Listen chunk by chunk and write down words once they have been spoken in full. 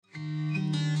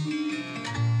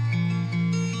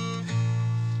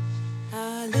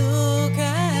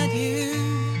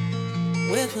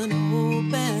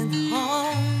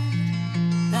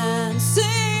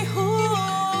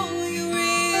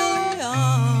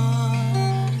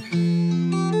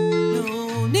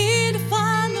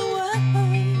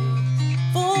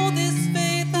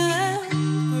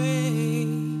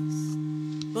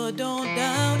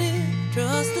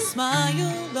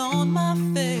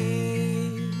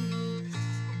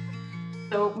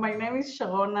So my name is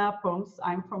Sharona Poms.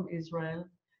 I'm from Israel.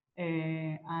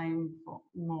 I'm for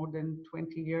more than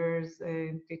 20 years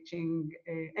teaching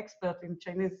expert in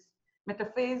Chinese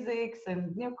metaphysics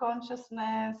and new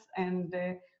consciousness, and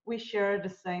we share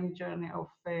the same journey of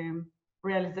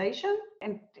realization.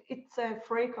 And it's a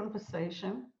free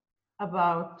conversation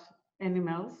about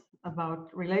animals,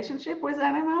 about relationship with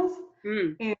animals,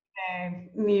 in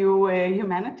new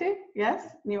humanity, yes,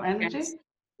 new energy. Yes.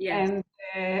 Yes.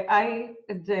 And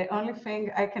the only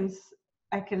thing I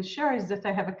can share is that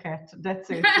I have a cat. That's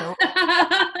it. So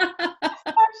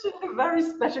actually, a very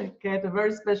special cat, a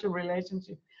very special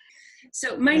relationship.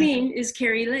 So my name is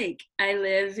Carrie Lake. I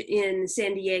live in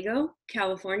San Diego,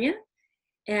 California.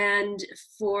 And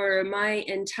for my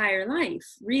entire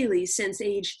life, really since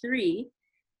age 3,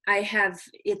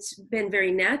 it's been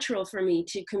very natural for me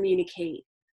to communicate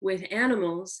with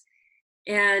animals.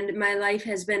 And my life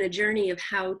has been a journey of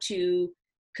how to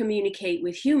communicate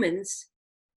with humans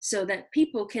so that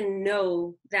people can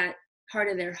know that part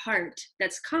of their heart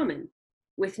that's common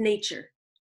with nature.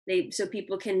 So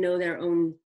people can know their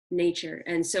own nature.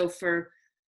 And so for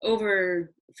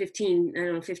over 15,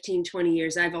 20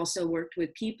 years, I've also worked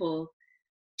with people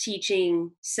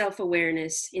teaching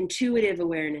self-awareness, intuitive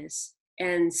awareness,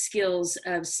 and skills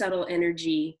of subtle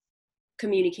energy,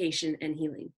 communication, and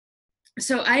healing.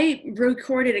 So I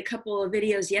recorded a couple of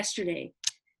videos yesterday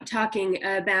talking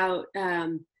about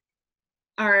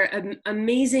our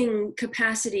amazing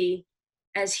capacity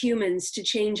as humans to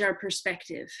change our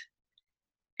perspective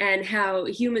and how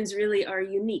humans really are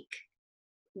unique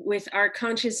with our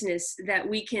consciousness, that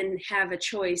we can have a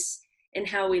choice in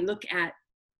how we look at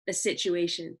a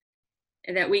situation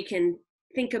and that we can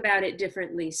think about it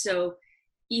differently. So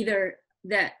either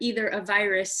a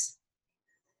virus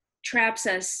traps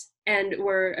us and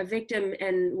we're a victim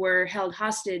and we're held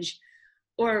hostage,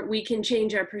 or we can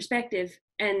change our perspective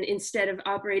and instead of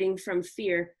operating from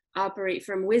fear, operate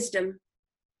from wisdom.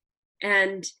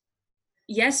 And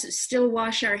yes, still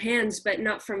wash our hands, but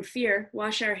not from fear,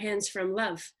 wash our hands from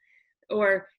love.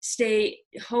 Or stay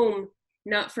home,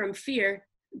 not from fear,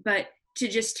 but to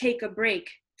just take a break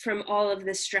from all of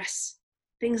the stress,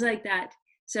 things like that.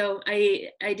 So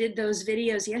I did those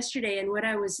videos yesterday, and what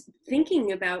I was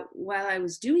thinking about while I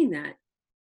was doing that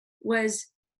was,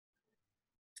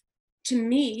 to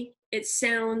me, it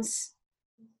sounds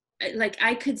like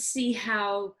I could see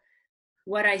how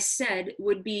what I said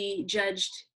would be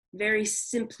judged very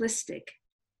simplistic,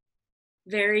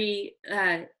 very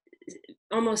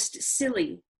almost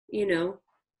silly,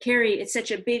 Carrie, it's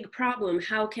such a big problem.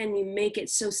 How can you make it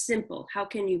so simple? How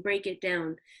can you break it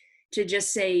down to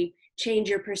just say, change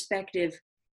your perspective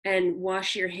and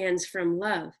wash your hands from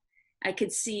love? I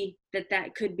could see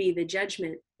that could be the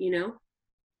judgment,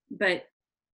 but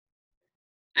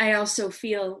I also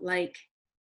feel like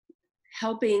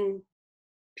helping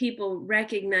people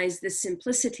recognize the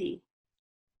simplicity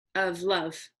of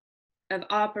love, of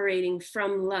operating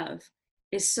from love,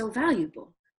 is so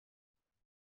valuable,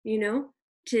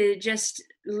 to just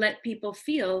let people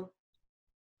feel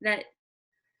that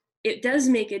it does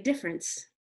make a difference,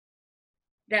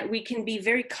 that we can be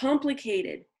very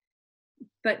complicated,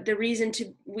 but the reason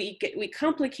we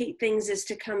complicate things is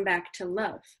to come back to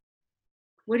love.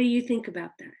 What do you think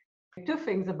about that? 2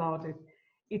 things about it.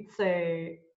 It's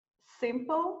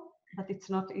simple, but it's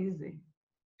not easy.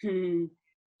 Change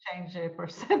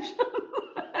perception.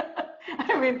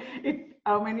 I mean,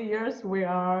 how many years we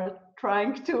are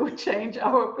trying to change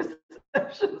our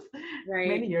perceptions? Right.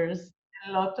 Many years,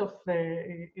 a lot of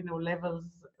levels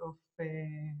of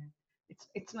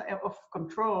it's not of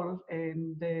control,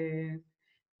 and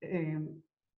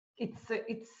it's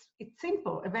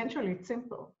simple. Eventually, it's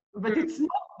simple, but it's not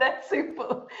that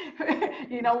simple.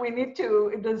 We need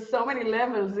to. There's so many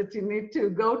levels that you need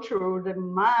to go through, the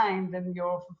mind and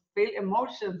your feel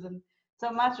emotions and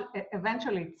so much.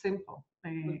 Eventually, it's simple.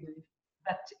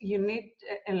 But you need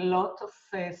a lot of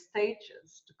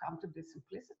stages to come to this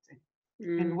simplicity.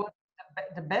 And what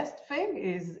the best thing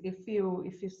is, if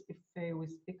we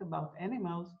speak about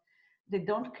animals, they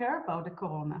don't care about the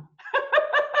corona.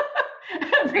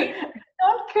 They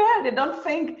don't care. They don't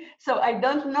think. So I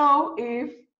don't know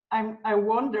if I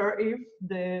wonder if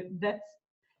that's.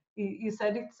 You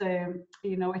said it's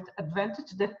it's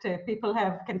advantage that people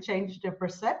can change their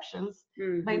perceptions,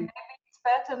 but maybe it's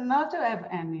better not to have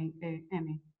any,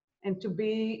 and to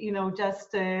be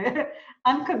just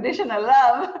unconditional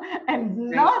love and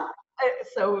not.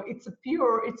 So it's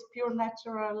pure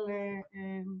natural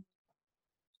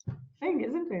thing,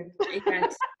 isn't it?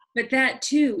 Yes. But that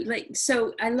too,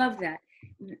 so I love that.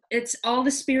 It's all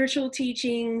the spiritual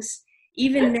teachings.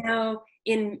 Even now,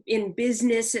 in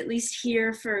business, at least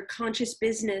here for conscious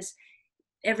business,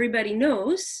 everybody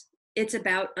knows it's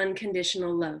about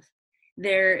unconditional love.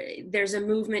 There's a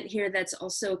movement here that's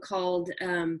also called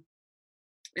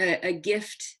a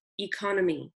gift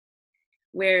economy,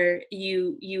 where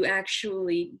you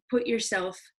actually put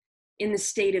yourself in the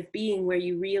state of being where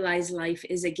you realize life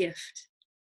is a gift,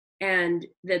 and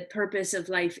the purpose of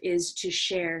life is to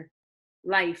share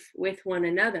life with one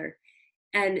another.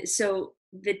 And so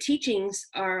the teachings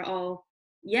are all,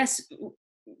 yes,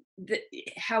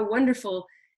 how wonderful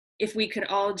if we could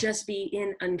all just be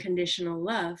in unconditional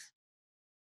love,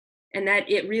 and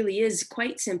that it really is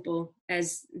quite simple,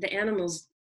 as the animals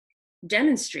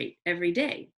demonstrate every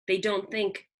day. They don't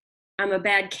think, I'm a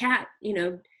bad cat. You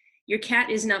know, your cat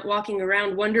is not walking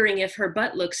around wondering if her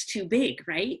butt looks too big,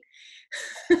 right?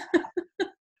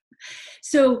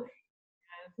 So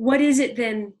what is it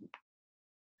then?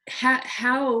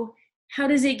 How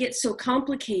does it get so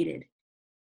complicated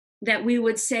that we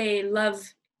would say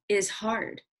love is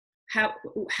hard? How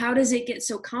does it get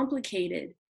so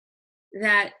complicated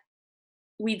that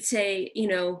we'd say, you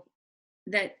know,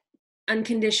 that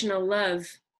unconditional love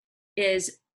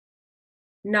is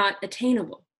not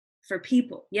attainable for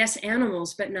people? Yes,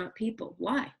 animals, but not people.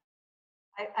 Why?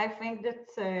 I think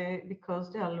that's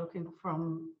because they are looking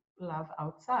from love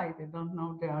outside. They don't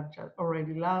know they are just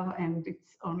already love, and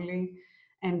it's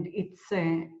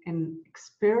an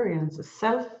experience, a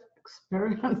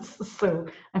self-experience. So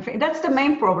I think that's the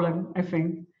main problem. I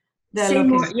think Say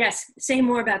more. Yes, say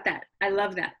more about that. I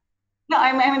love that. No,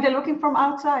 I mean they're looking from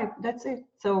outside. That's it.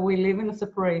 So we live in a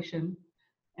separation,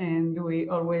 and we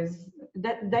always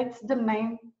that's the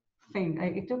main thing.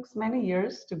 It took many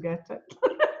years to get it.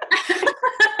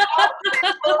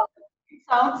 It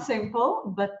sounds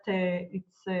simple, but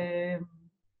it's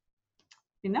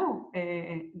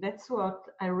that's what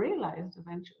I realized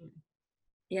eventually.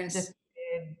 Yes. That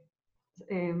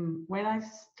when I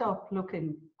stopped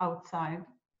looking outside,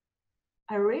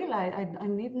 I realized I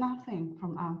need nothing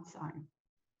from outside,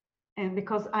 and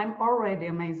because I'm already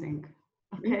amazing.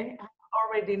 Okay, I'm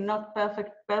already not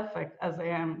perfect as I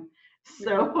am.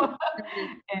 So,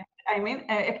 and I mean,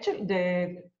 actually,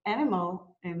 the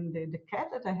animal and the cat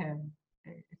that I have,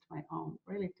 it's my own,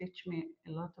 really teach me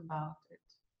a lot about it.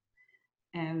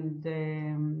 And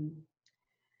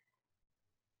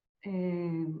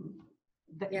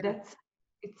that's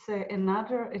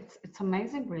it's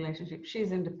amazing relationship.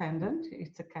 She's independent.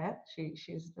 It's a cat.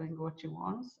 She's doing what she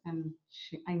wants, and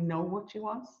I know what she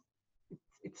wants.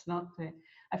 It's not.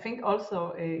 I think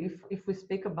also if we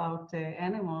speak about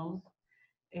animals,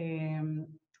 the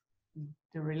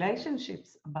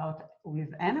relationships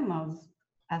with animals,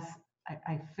 as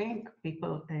I think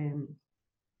people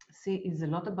see, is a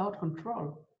lot about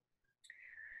control.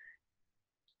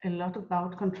 A lot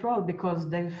about control, because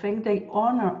they think they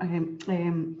honor,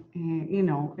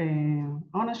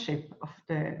 ownership of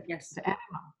the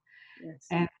animal. Yes.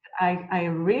 And I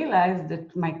realized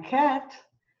that my cat,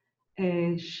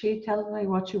 she tells me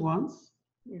what she wants,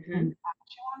 and how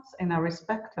she wants, and I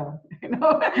respect her. You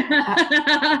know,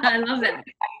 I love that.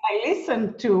 I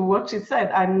listen to what she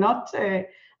said. I'm not.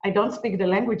 I don't speak the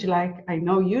language like I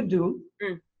know you do.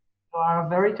 You are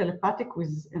very telepathic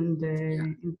and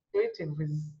intuitive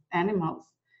with animals.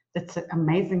 That's an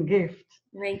amazing gift.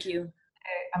 Thank you.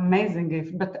 Amazing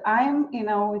gift. But I'm,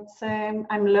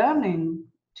 I'm learning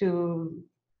to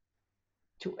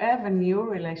have a new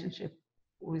relationship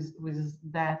with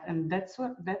that, and that's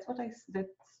one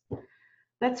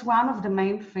of the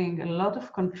main thing. A lot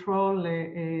of control,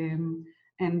 and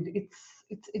it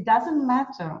doesn't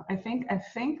matter. I think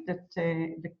that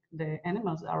the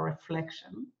animals are a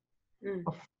reflection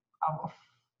of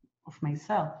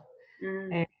myself,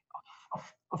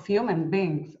 of human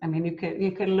beings. I mean, you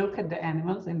can look at the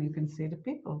animals and you can see the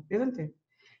people, isn't it?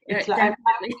 It's like I'm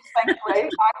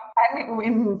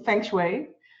in Feng Shui,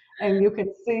 and you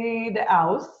can see the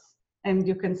house and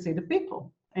you can see the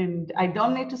people. And I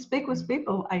don't need to speak with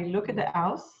people. I look at the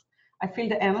house, I feel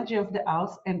the energy of the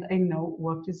house, and I know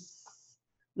what is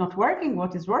not working,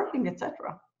 what is working,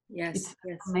 etc. Yes,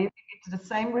 Maybe it's the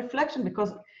same reflection,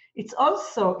 because it's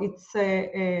also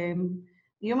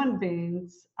human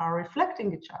beings are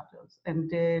reflecting each other, and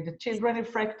the children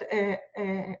reflect.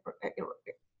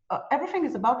 Everything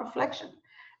is about reflection,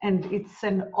 and it's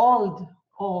an old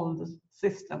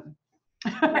system.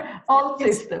 Old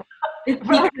system.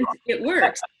 Because it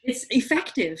works. It's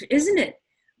effective, isn't it?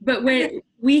 But when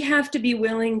we have to be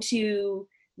willing to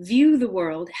view the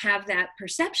world, have that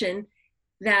perception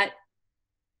that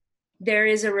there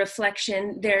is a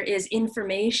reflection, there is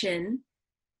information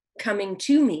coming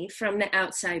to me from the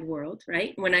outside world,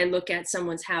 right? When I look at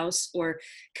someone's house or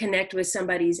connect with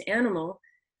somebody's animal,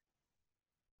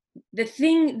 the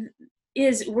thing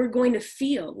is, we're going to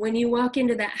feel when you walk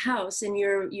into that house and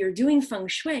you're doing feng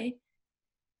shui,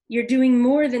 you're doing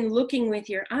more than looking with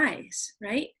your eyes,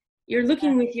 right? You're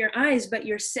looking with your eyes, but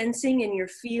you're sensing and you're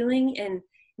feeling, and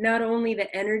not only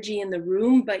the energy in the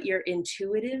room, but your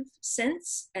intuitive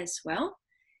sense as well.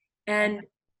 And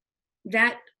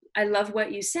that, I love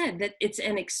what you said, that it's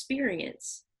an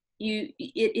experience.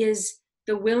 It is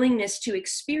the willingness to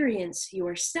experience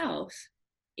yourself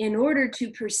in order to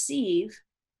perceive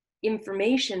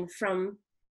information from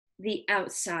the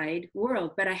outside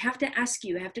world. But I have to ask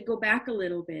you, I have to go back a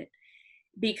little bit,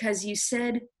 because you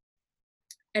said,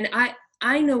 and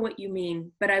I know what you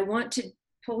mean, but I want to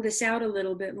pull this out a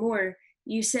little bit more.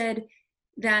 You said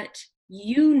that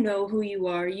you know who you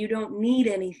are. You don't need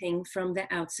anything from the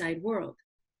outside world.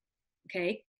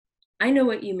 Okay? I know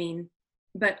what you mean,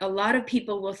 but a lot of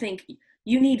people will think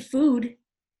you need food.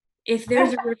 If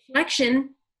there's a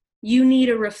reflection, you need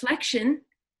a reflection,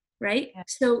 right? Yeah.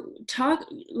 So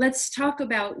let's talk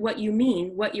about what you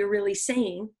mean, what you're really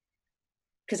saying,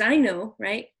 because I know,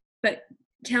 right? But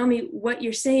tell me what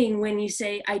you're saying when you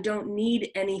say, I don't need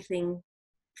anything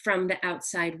from the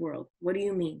outside world. What do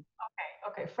you mean?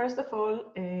 Okay. First of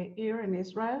all, here in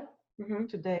Israel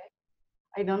today,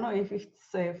 I don't know if it's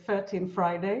 13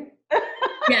 Friday.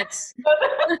 Yes.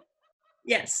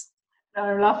 Yes.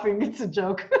 I'm laughing. It's a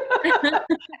joke.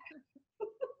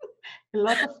 A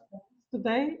lot of tents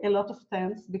today, a lot of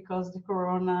tents, because the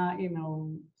corona,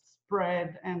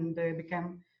 spread and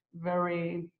became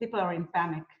people are in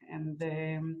panic, and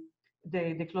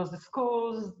they close the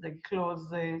schools, they close,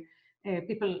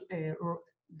 people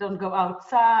don't go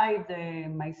outside,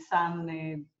 my son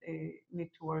need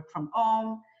to work from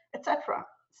home, etc.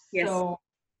 Yes. So,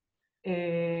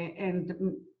 and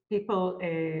people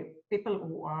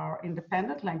who are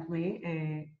independent like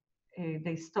me,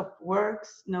 they stop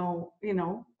works,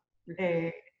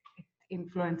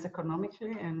 influence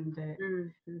economically, and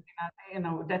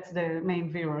that's the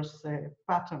main virus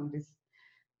pattern.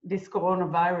 This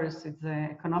coronavirus is an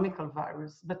economical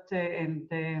virus, but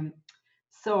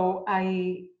so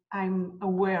I'm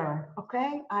aware.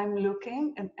 Okay, I'm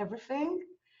looking at everything,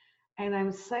 and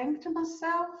I'm saying to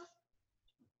myself,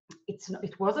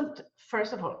 it wasn't.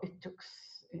 First of all, it took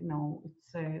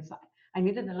I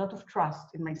needed a lot of trust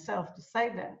in myself to say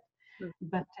that,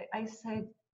 but I said,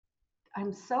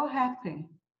 I'm so happy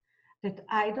that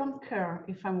I don't care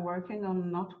if I'm working or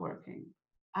not working.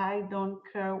 I don't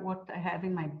care what I have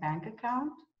in my bank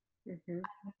account. I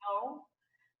know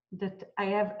that I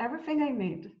have everything I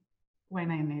need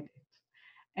when I need it.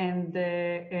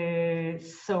 And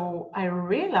so I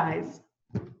realized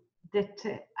that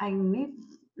I need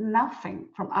nothing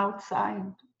from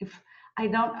outside. If I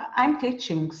don't, I'm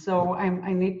teaching, so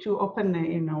I need to open,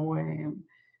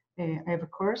 I have a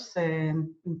course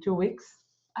in 2 weeks.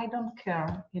 I don't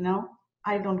care,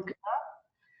 I don't care,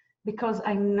 because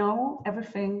I know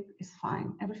everything is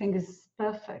fine. Everything is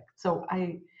perfect. So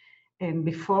and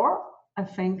before, I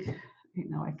think,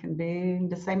 I can be in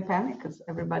the same panic as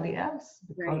everybody else,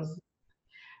 because, right.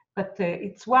 But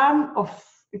it's one of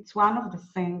the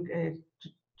things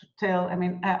to tell. I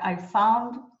mean, I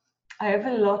found I have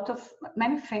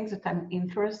many things that I'm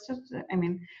interested. I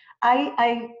mean,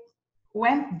 I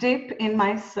went deep in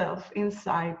myself,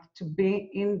 inside, to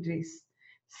be in this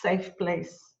safe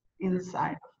place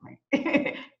inside of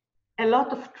me. A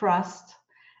lot of trust.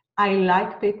 I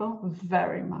like people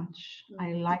very much.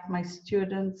 I like my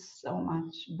students so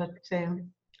much, but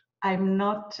I'm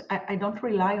not, I don't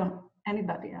rely on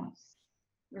anybody else.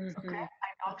 Okay,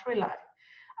 I don't rely.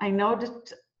 I know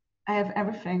that I have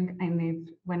everything I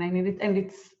need when I need it. And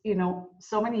it's,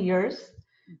 so many years,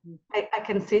 I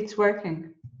can see it's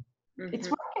working. It's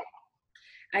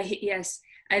working. Yes,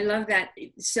 I love that.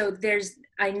 So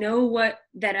I know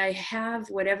that I have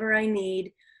whatever I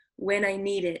need when I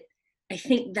need it. I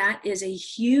think that is a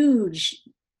huge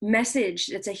message.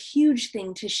 That's a huge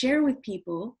thing to share with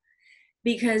people,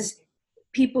 because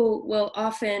people will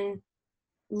often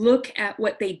look at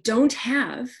what they don't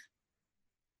have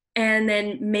and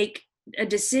then make a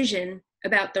decision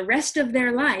about the rest of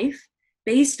their life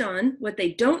based on what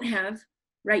they don't have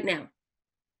right now,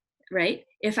 right?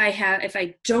 If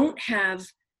I don't have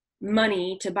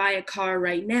money to buy a car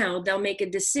right now, they'll make a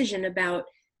decision about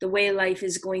the way life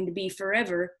is going to be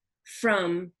forever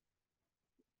from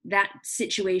that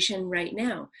situation right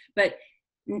now. But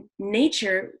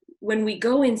nature, when we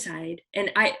go inside,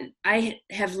 and I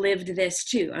have lived this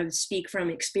too, I speak from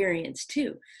experience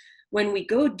too, when we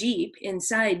go deep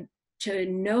inside to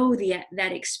know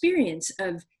that experience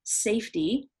of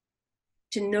safety,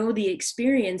 to know the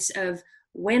experience of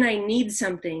when I need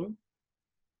something,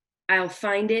 I'll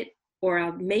find it, or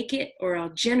I'll make it, or I'll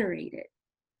generate it,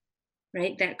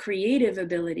 right? That creative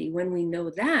ability, when we know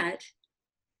that,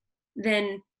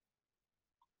 then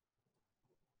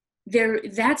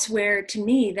that's where, to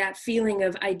me, that feeling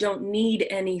of I don't need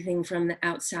anything from the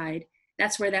outside,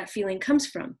 that's where that feeling comes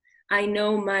from. I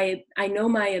know my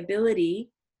ability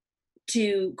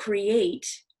to create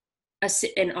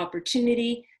an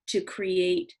opportunity, to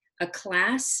create a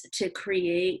class, to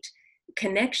create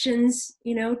connections,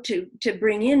 to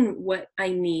bring in what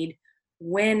I need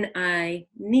when I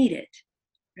need it,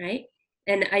 right?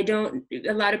 And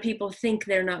a lot of people think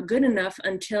they're not good enough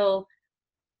until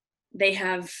they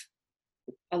have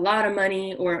a lot of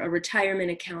money or a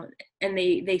retirement account, and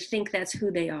they think that's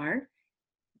who they are.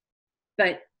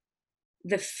 But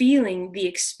the feeling, the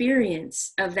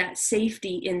experience of that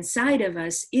safety inside of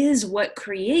us is what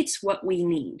creates what we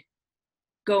need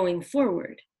going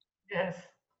forward. Yes.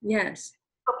 Yes.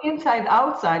 From inside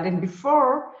outside, and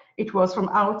before it was from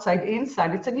outside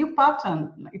inside. It's a new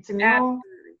pattern. It's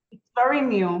very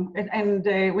new,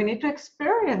 and we need to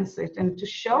experience it and to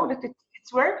show that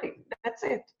it's working. That's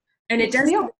it. And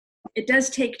it does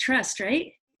take trust,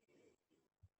 right?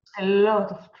 A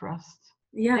lot of trust.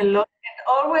 Yeah. A lot. And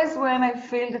always when I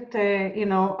feel that,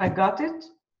 I got it,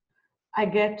 I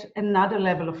get another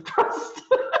level of trust.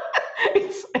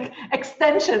 It's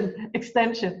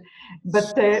extension.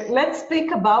 But let's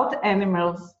speak about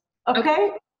animals,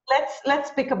 okay? Let's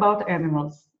speak about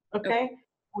animals, okay?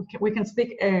 We can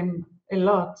speak a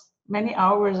lot, many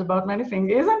hours about many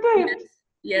things, isn't it?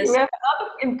 Yes. We have a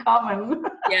lot in common.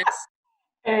 Yes.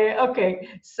 Okay,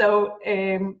 so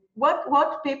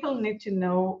what people need to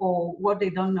know, or what they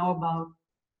don't know about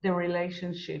their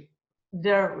relationship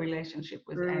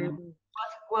with animals?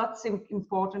 What's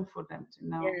important for them to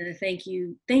know? Yeah, thank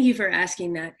you for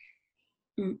asking that.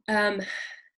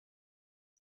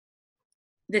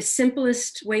 The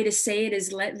simplest way to say it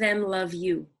is let them love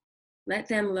you. Let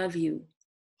them love you.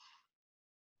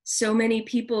 So many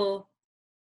people,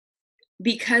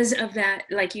 because of that,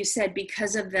 like you said,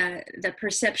 because of the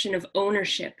perception of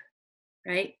ownership,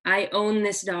 right? I own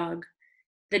this dog.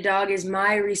 The dog is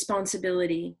my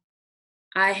responsibility.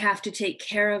 I have to take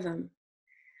care of him.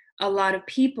 A lot of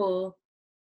people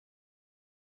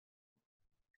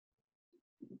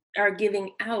are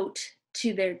giving out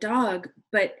to their dog,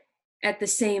 but at the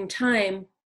same time,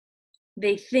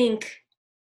 they think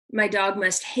my dog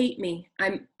must hate me.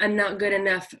 I'm not good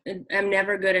enough. I'm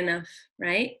never good enough,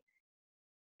 right?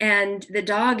 And the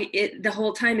dog, the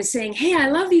whole time is saying, hey, I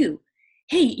love you.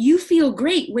 Hey, you feel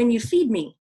great when you feed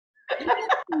me.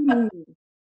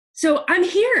 So I'm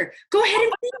here. Go ahead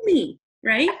and feed me,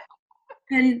 right?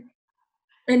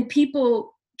 And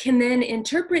people can then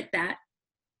interpret that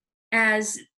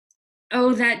as,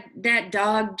 oh, that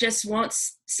dog just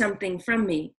wants something from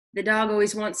me. The dog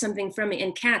always wants something from me.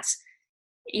 And cats,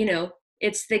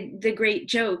 it's the great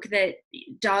joke that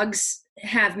dogs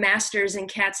have masters and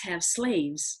cats have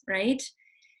slaves, right?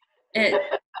 And,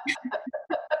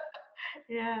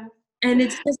 yeah. And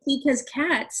it's just because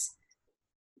cats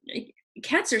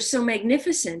are so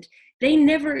magnificent. They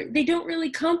don't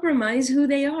really compromise who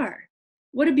they are.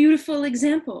 What a beautiful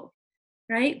example,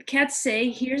 right? Cats say,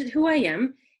 here's who I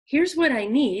am. Here's what I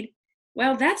need.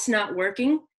 Well, that's not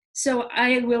working. So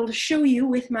I will show you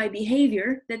with my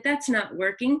behavior that that's not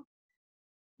working.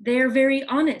 They're very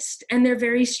honest and they're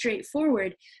very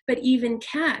straightforward. But even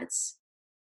cats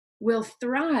will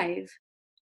thrive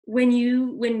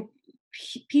when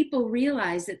people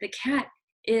realize that the cat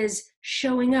is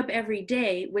showing up every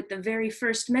day with the very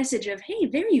first message of, hey,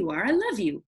 there you are, I love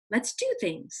you. Let's do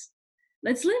things.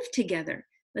 Let's live together.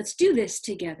 Let's do this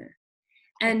together.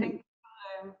 And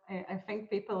I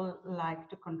think people like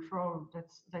to control.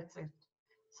 That's it.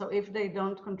 So if they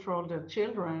don't control their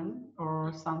children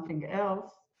or something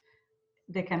else,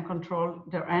 they can control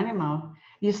their animal.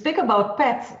 You speak about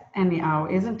pets anyhow,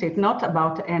 isn't it? Not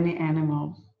about any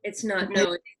animals. It's not,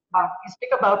 no. You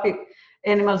speak about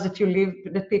animals that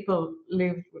people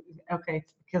live with. Okay,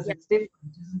 because it's different,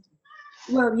 isn't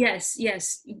it? Well,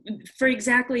 yes. For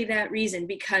exactly that reason,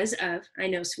 because of, I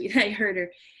know, sweet, I heard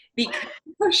her.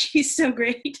 Because she's so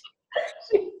great.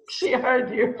 She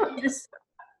heard you. Yes.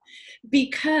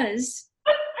 Because,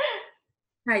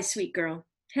 hi, sweet girl.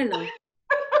 Hello.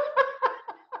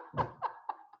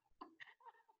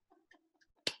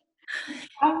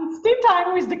 Tea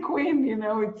time with the queen,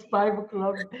 it's 5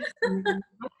 o'clock.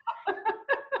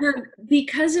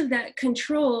 Because of that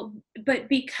control, but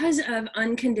because of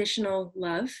unconditional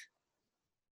love,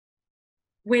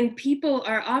 when people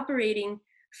are operating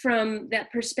from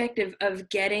that perspective of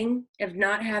getting, of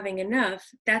not having enough,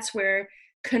 that's where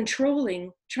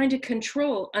trying to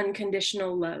control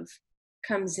unconditional love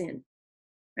comes in,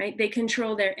 right? They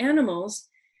control their animals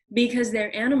because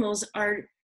their animals are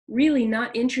really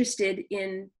not interested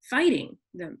in fighting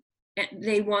them.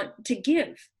 They want to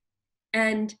give.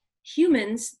 And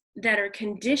humans that are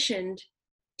conditioned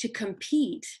to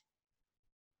compete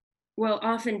will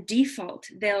often default.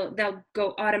 They'll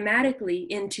go automatically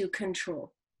into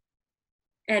control.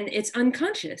 And it's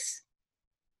unconscious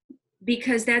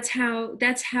because that's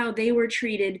how they were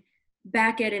treated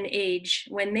back at an age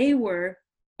when they were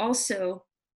also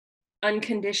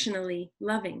unconditionally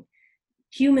loving.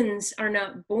 Humans are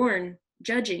not born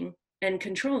judging and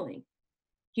controlling.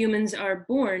 Humans are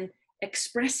born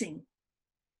expressing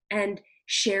and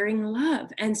sharing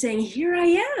love and saying, here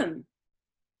I am.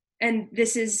 And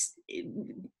this is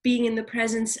being in the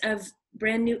presence of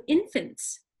brand new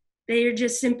infants. They are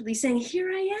just simply saying,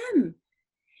 here I am.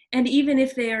 And even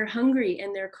if they are hungry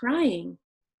and they're crying,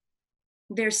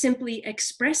 they're simply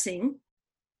expressing,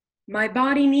 my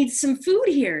body needs some food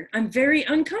here. I'm very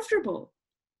uncomfortable.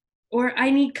 Or I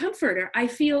need comfort, or I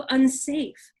feel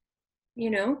unsafe,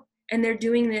 and they're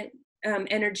doing it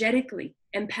energetically,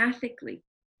 empathically.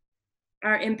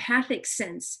 Our empathic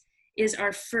sense is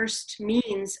our first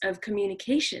means of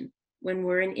communication when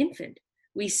we're an infant.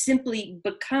 We simply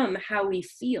become how we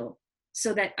feel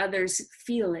so that others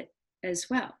feel it as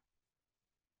well.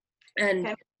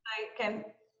 And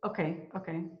okay.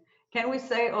 Can we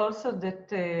say also that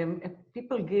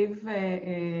people give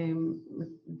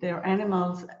their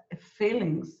animals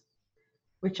feelings,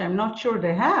 which I'm not sure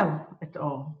they have at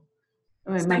all?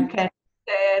 I mean, my cat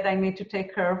said I need to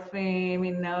take care of him,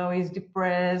 he's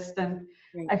depressed, and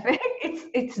right. I think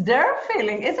it's their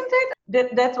feeling, isn't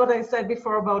it? That's what I said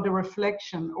before about the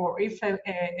reflection, or if an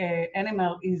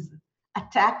animal is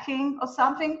attacking or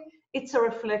something, it's a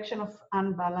reflection of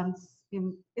unbalance,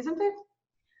 isn't it?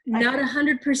 Not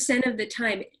 100% of the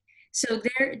time. So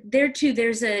there too,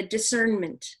 there's a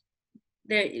discernment.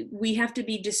 We have to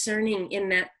be discerning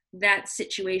in that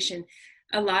situation.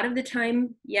 A lot of the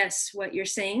time, yes, what you're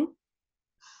saying,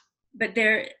 but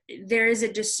there is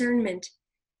a discernment,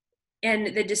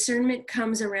 and the discernment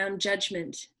comes around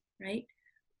judgment, right?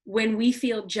 When we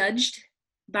feel judged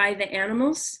by the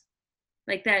animals,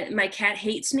 like that, my cat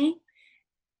hates me,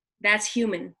 that's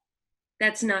human.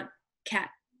 That's not cat.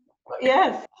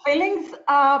 Yes, feelings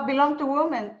belong to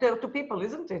women, to people,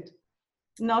 isn't it?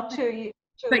 Not to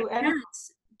but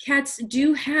cats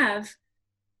do have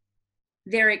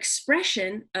their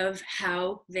expression of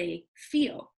how they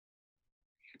feel.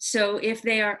 So if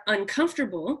they are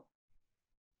uncomfortable,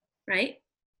 right,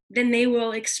 then they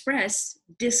will express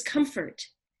discomfort.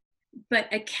 But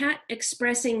a cat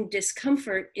expressing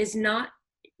discomfort is not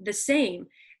the same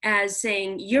as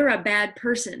saying, you're a bad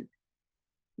person.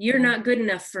 You're not good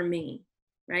enough for me,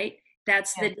 right?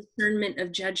 That's the discernment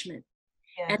of judgment.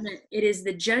 Yes. And it is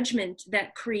the judgment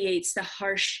that creates the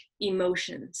harsh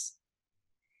emotions.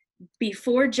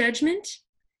 Before judgment,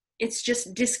 it's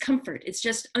just discomfort. It's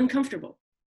just uncomfortable.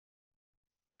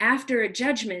 After a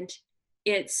judgment,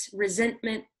 it's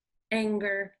resentment,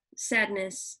 anger,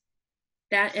 sadness.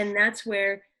 That's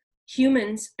where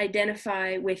humans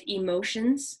identify with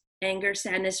emotions, anger,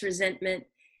 sadness, resentment,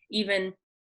 even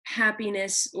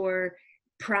happiness or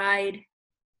pride.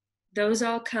 Those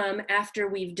all come after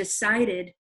we've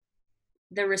decided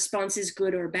the response is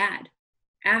good or bad.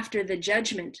 After the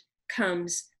judgment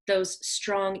comes those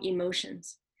strong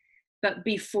emotions. But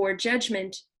before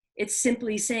judgment, it's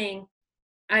simply saying,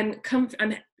 I'm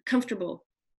comfortable.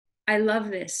 I love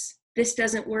this. This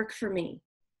doesn't work for me.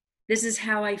 This is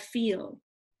how I feel.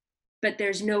 But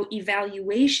there's no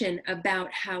evaluation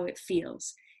about how it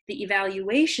feels. The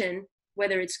evaluation,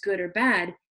 whether it's good or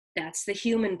bad, that's the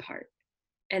human part.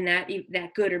 And that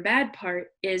good or bad part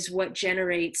is what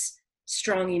generates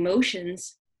strong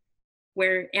emotions,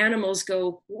 where animals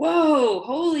go, whoa,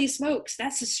 holy smokes,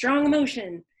 that's a strong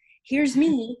emotion. Here's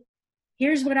me.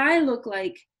 Here's what I look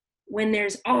like when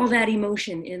there's all that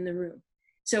emotion in the room.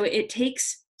 So it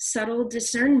takes subtle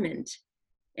discernment,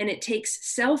 and it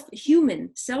takes human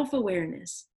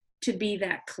self-awareness to be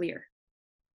that clear.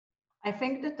 I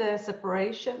think that the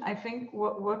separation, I think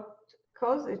what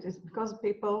caused it is because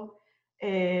people,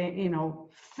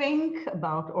 think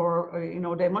about, or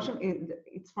the emotion,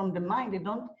 it's from the mind. They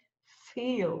don't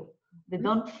feel. They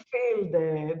don't feel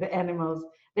the animals.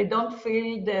 They don't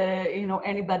feel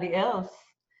anybody else,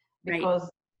 because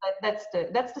that's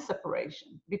the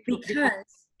separation between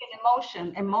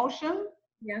emotion. Emotion,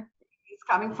 is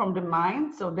coming from the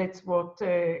mind. So that's what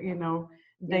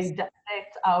Yes.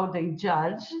 That's how they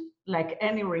judge, like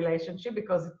any relationship,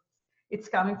 because it's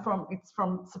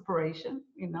from separation,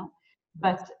 you know.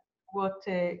 Yes. But what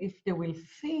if they will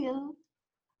feel,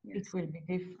 it Yes. will be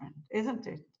different, isn't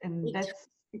it? And It, that's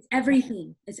it's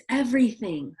everything. It's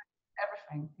everything.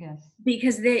 everything. Yes,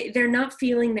 Because they're not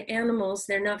feeling the animals,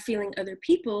 they're not feeling other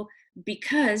people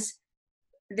because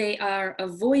they are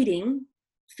avoiding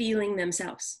feeling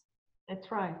themselves.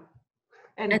 that's right.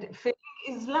 And And feeling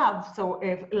is love. So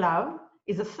if love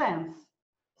is a sense,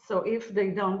 so if they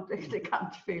don't, if they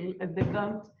can't feel, and they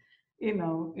don't, you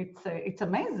know, it's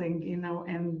amazing, you know.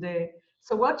 And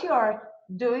so what you are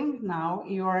doing now,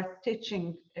 you are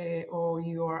teaching or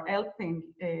you are helping,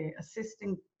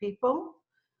 assisting people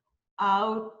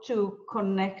how to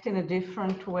connect in a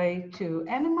different way to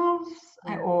animals,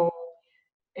 yeah,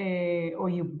 or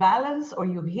you balance or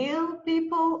you heal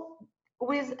people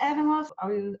with animals,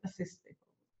 or you assist people.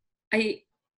 I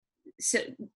so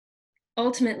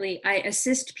ultimately I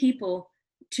assist people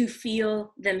to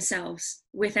feel themselves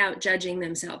without judging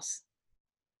themselves.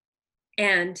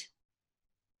 And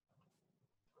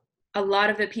a lot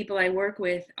of the people I work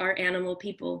with are animal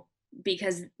people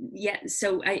because yeah,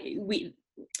 so I we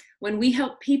when we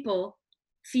help people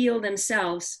feel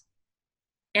themselves,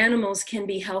 animals can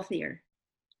be healthier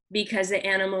because the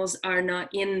animals are not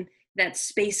in that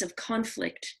space of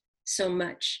conflict so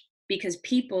much because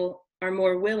people are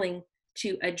more willing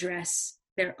to address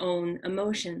their own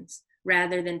emotions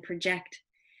rather than project.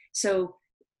 So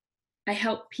I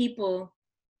help people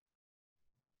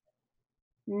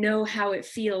know how it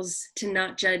feels to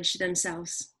not judge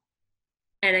themselves.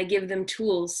 And I give them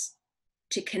tools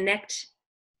to connect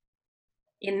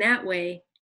in that way.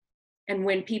 And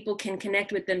when people can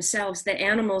connect with themselves, the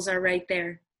animals are right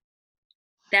there.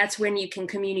 That's when you can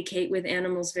communicate with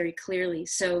animals very clearly.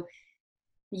 So,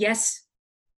 yes,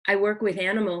 I work with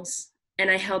animals and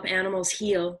I help animals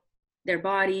heal their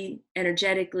body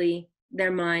energetically,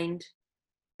 their mind.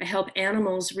 I help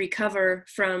animals recover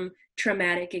from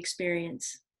traumatic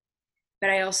experience. But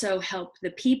I also help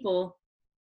the people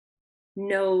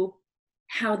know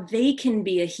how they can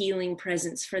be a healing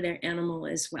presence for their animal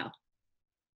as well.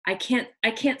 I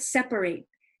can't separate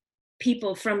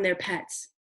people from their pets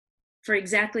for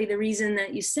exactly the reason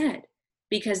that you said,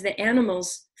 because the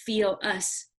animals feel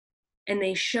us and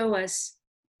they show us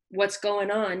what's going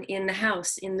on in the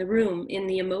house, in the room, in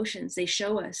the emotions. They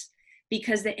show us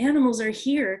because the animals are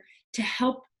here to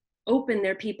help open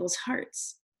their people's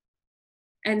hearts.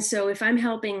 And so if I'm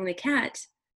helping the cat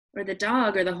or the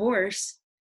dog or the horse,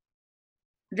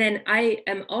 then I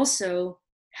am also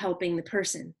helping the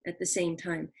person at the same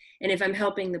time. And if I'm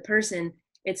helping the person,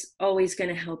 it's always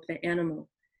going to help the animal.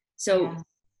 So Yeah.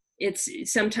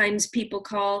 it's sometimes people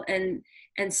call and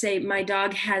say my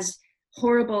dog has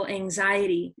horrible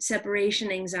anxiety,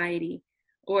 separation anxiety,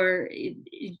 or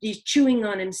he's chewing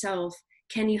on himself.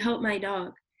 Can you help my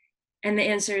dog? And the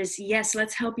answer is yes,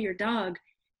 let's help your dog.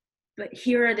 But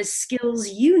here are the skills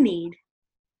you need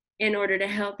in order to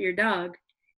help your dog.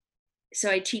 So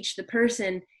I teach the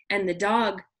person, and the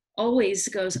dog always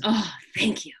goes, oh,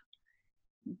 thank you,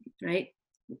 right?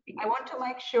 I want to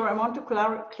make sure, I want to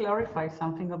clarify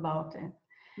something about it.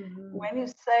 Mm-hmm. When you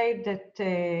say that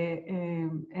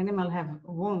animal have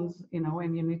wounds, you know,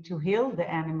 and you need to heal the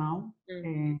animal,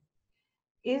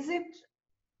 is it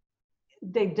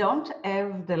they don't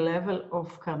have the level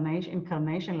of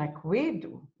incarnation like we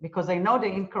do? Because I know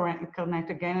they incarnate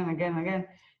again and again and again.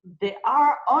 They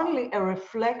are only a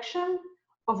reflection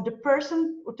of the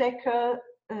person who take care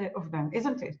of them,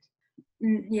 isn't it?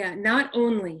 Yeah, not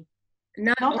only.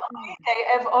 Not Not only. only,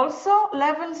 they have also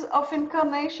levels of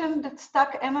incarnation that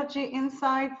stuck energy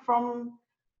inside from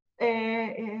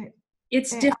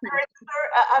It's different.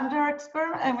 under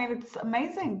experiment. I mean, it's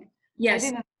amazing. I Yes.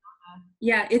 didn't.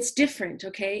 Yeah, it's different.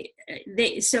 Okay.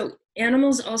 So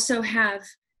animals also have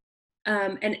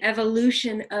an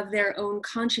evolution of their own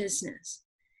consciousness.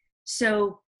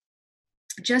 So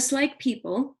just like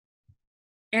people,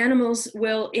 animals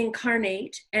will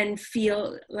incarnate and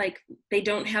feel like they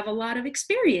don't have a lot of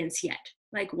experience yet.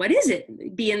 Like, what is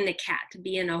it being the cat,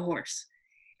 being a horse?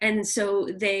 And so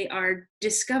they are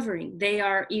discovering, they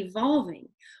are evolving.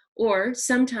 Or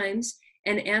sometimes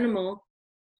an animal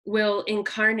will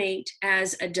incarnate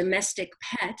as a domestic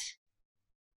pet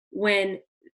when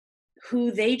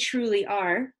who they truly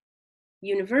are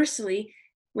universally,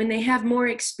 when they have more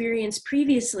experience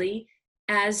previously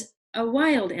as a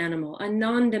wild animal, a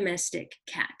non-domestic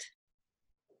cat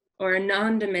or a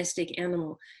non-domestic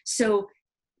animal. So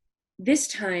this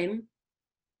time,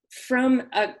 from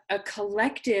a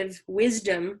collective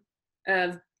wisdom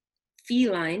of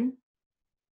feline,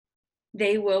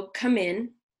 they will come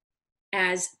in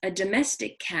as a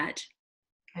domestic cat,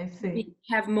 I see.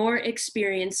 have more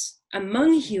experience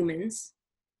among humans,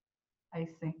 I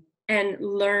see. and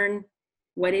learn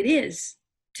what it is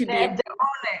to They be have their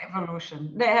own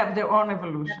evolution. They have their own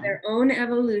evolution. their own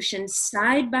evolution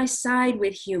side by side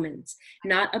with humans,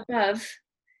 not above,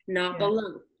 not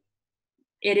below.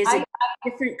 It is a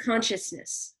different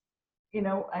consciousness. You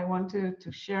know, I want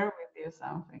to share with you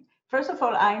something. First of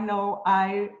all, I know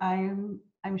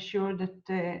I'm sure that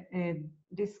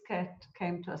this cat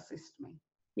came to assist me.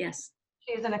 Yes.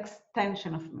 She's an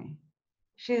extension of me.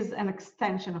 She's an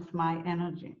extension of my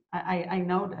energy. I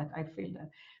know that, I feel that.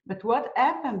 But what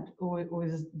happened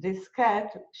with this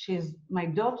cat, she's my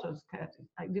daughter's cat.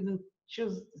 I didn't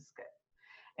choose this cat.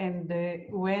 And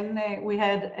when we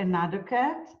had another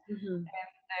cat,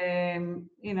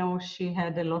 you know, she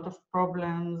had a lot of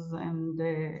problems, and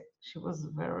she was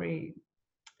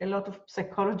a lot of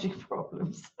psychology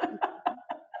problems.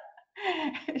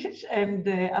 And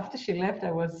after she left,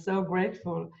 I was so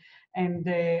grateful. And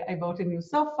I bought a new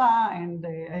sofa, and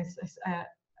I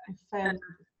felt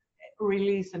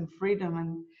release and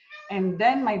freedom. And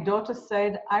then my daughter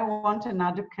said, I want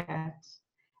another cat.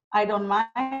 I don't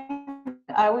mind.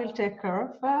 I will take care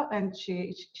of her. And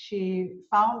she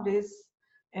found this.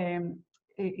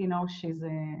 You know, she's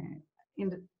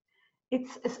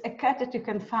it's a cat that you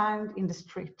can find in the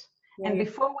street. And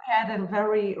before we had a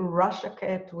very Russia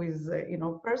cat with, you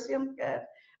know, Persian cat.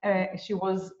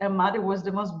 Her mother was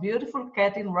the most beautiful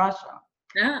cat in Russia.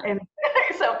 And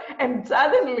so, and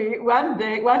suddenly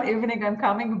one evening, I'm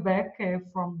coming back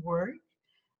from work,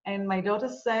 and my daughter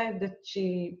said that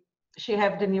she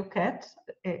had the new cat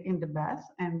in the bath,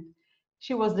 and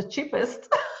she was the cheapest.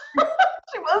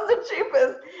 She was the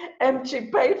cheapest, and she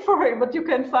paid for it. But you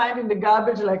can find in the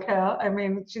garbage like her. I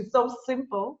mean, she's so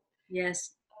simple.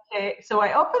 Yes. Okay, so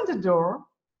I opened the door.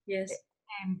 Yes.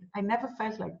 And I never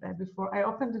felt like that before. I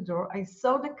opened the door. I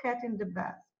saw the cat in the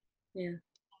bath. Yeah.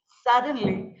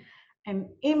 Suddenly, an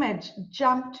image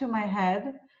jumped to my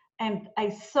head, and I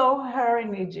saw her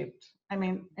in Egypt. I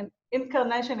mean, an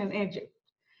incarnation in Egypt.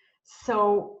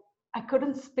 So I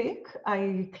couldn't speak.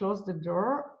 I closed the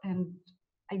door, and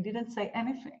I didn't say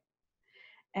anything.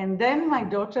 And then my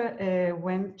daughter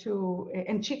went to,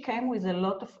 and she came with a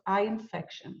lot of eye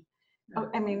infection.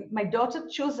 I mean, my daughter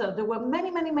chose her. There were many,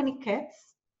 many, many cats,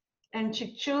 and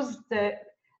she chose the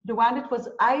one that was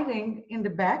hiding in the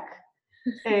back.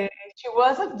 She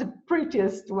wasn't the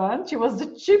prettiest one. She was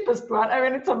the cheapest one. I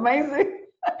mean, it's amazing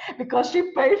because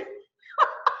she paid.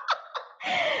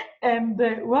 And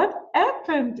what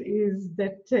happened is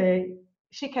that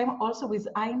she came also with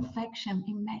eye infection.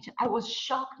 Imagine, I was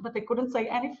shocked, but I couldn't say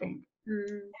anything.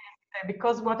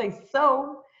 Because what I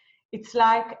saw, it's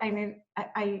like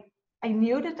I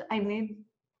knew that I need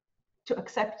to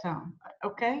accept her.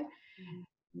 Okay.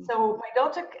 So my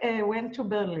daughter went to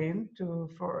Berlin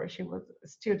she was a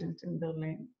student in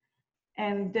Berlin,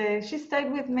 and she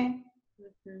stayed with me,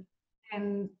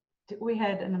 and we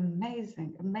had an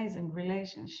amazing, amazing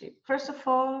relationship. First of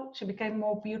all, she became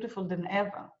more beautiful than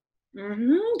ever.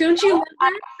 Don't you?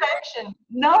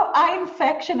 No eye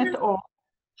infection at all.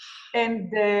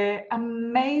 And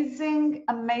amazing,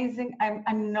 amazing.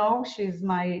 I know she's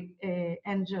my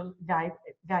angel,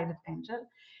 guided angel.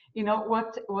 You know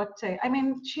what? I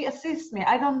mean, she assists me.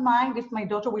 I don't mind if my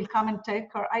daughter will come and take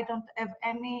her. I don't have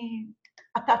any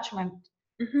attachment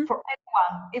for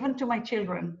anyone, even to my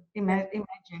children.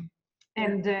 Imagine.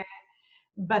 And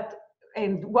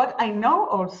and what I know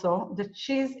also that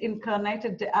she's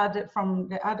incarnated from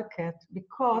the other cat,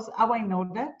 because how I know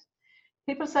that.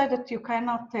 People say that you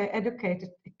cannot educate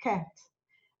a cat,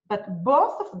 but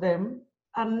both of them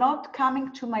are not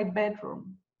coming to my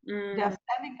bedroom. They are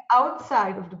standing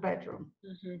outside of the bedroom.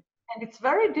 And it's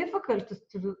very difficult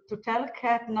to tell a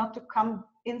cat not to come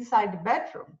inside the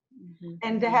bedroom.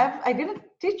 And I didn't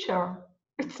teach her.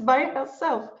 It's by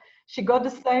herself. She got the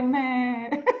same,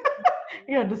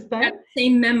 you understand?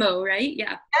 Same memo, right?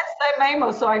 Yeah. Yes, same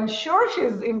memo. So I'm sure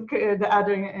she's in the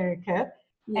other cat.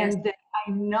 Yes. And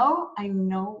I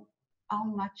know how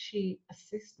much she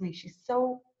assists me. She's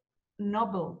so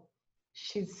noble.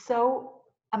 She's so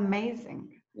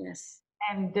amazing. Yes.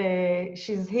 And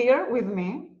she's here with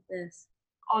me. Yes.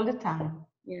 All the time.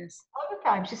 Yes. All the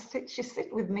time. She sits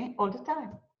with me all the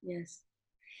time. Yes.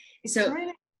 It's so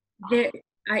really.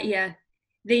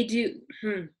 They do.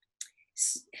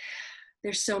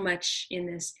 There's so much in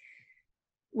this.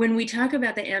 When we talk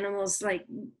about the animals like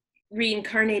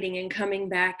reincarnating and coming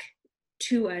back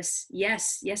to us,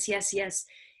 yes.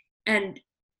 And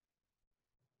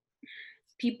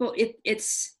people,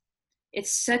 it's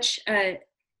such a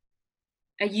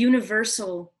a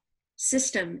universal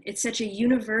system. It's such a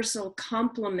universal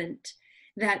complement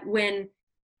that when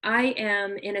I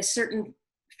am in a certain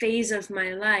phase of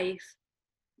my life,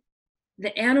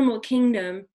 the animal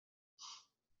kingdom,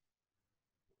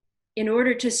 in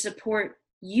order to support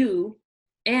you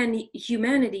and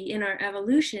humanity in our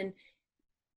evolution,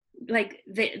 like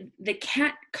the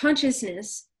cat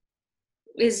consciousness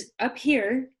is up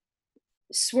here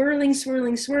swirling,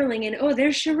 swirling, swirling, and oh,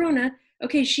 there's Sharona.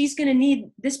 Okay, she's going to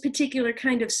need this particular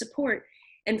kind of support.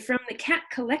 And from the cat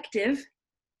collective,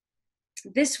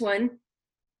 this one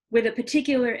with a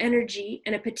particular energy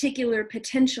and a particular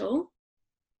potential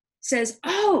says,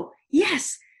 oh,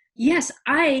 yes, yes,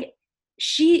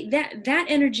 that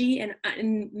energy and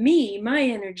me, my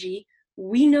energy,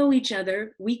 we know each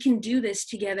other, we can do this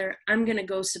together, I'm going to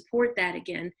go support that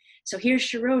again. So here's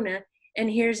Sharona, and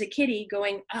here's a kitty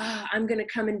going, I'm going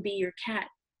to come and be your cat.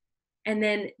 And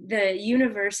then the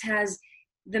universe has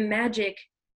the magic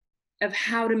of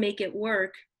how to make it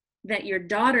work, that your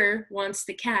daughter wants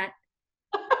the cat,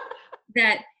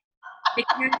 that the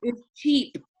cat is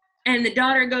cheap, and the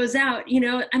daughter goes out,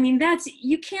 I mean,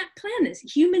 you can't plan this.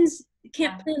 Humans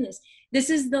can't plan this. This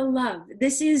is the love.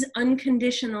 This is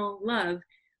unconditional love,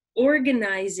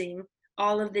 organizing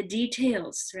all of the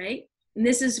details, right? And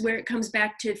this is where it comes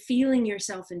back to feeling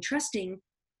yourself and trusting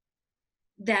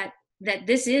that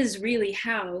this is really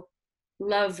how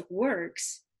love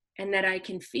works, and that I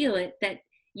can feel it, that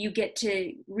you get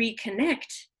to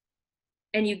reconnect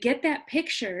and you get that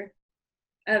picture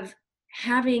of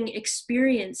having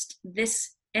experienced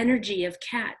this energy of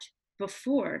cat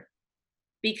before.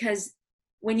 Because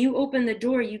when you open the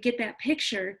door, you get that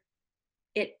picture,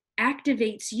 it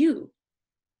activates you,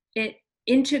 it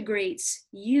integrates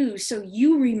you, so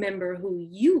you remember who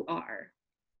you are.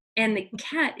 And the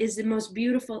cat is the most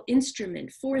beautiful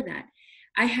instrument for that.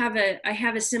 I have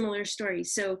a similar story.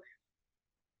 So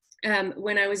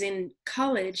when I was in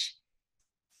college,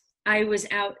 I was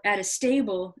out at a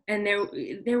stable, and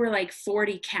there were like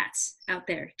 40 cats out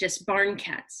there, just barn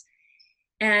cats.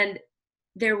 And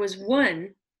there was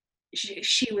one,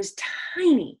 she was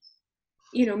tiny,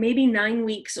 maybe 9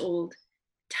 weeks old,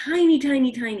 tiny,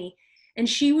 tiny, tiny. And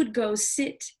she would go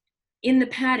sit in the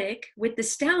paddock with the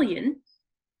stallion,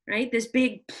 right? This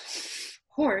big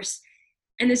horse,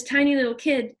 and this tiny little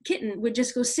kitten would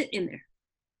just go sit in there.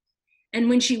 And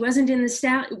when she wasn't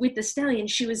with the stallion,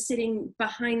 she was sitting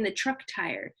behind the truck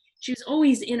tire. She was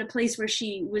always in a place where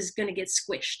she was going to get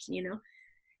squished,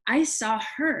 I saw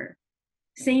her,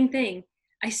 same thing.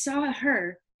 I saw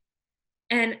her,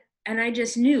 and I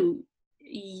just knew,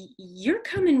 you're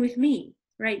coming with me,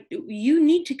 right? You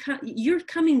need to come, you're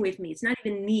coming with me. It's not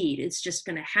even need, it's just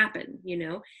going to happen,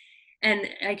 And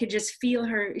I could just feel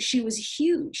her. She was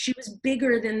huge. She was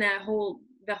bigger than the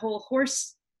whole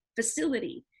horse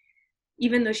facility.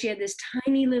 Even though she had this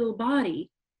tiny little body,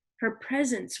 her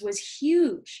presence was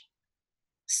huge.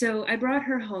 So I brought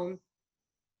her home,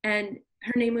 and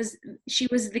she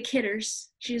was the Kitters.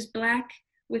 She was black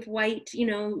with white,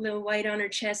 little white on her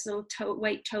chest, little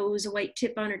white toes, a white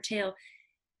tip on her tail.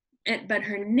 But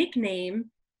her nickname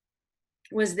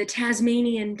was the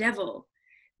Tasmanian Devil,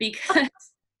 because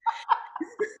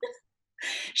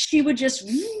she would just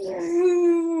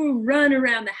run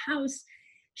around the house.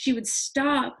 She would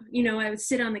stop, I would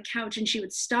sit on the couch, and she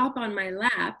would stop on my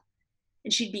lap,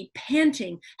 and she'd be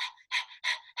panting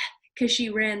because she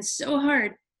ran so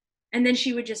hard. And then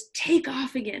she would just take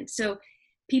off again. So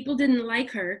people didn't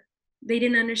like her. They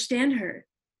didn't understand her.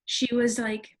 She was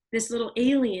like this little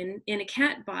alien in a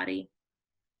cat body.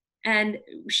 And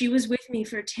she was with me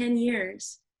for 10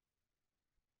 years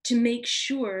to make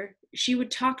sure. She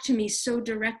would talk to me so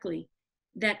directly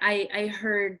that I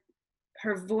heard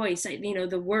her voice,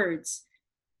 the words,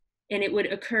 and it would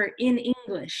occur in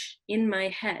English in my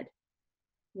head,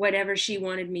 whatever she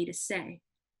wanted me to say,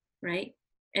 right?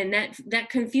 And that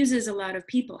confuses a lot of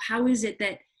people. How is it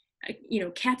that,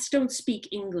 cats don't speak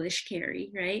English,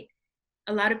 Carrie, right?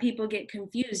 A lot of people get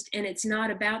confused, and it's not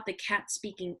about the cat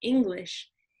speaking English.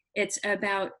 It's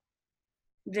about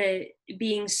the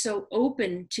being so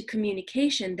open to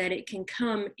communication that it can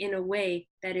come in a way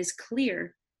that is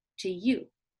clear to you.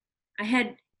 I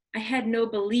had no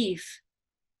belief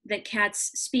that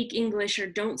cats speak English or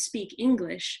don't speak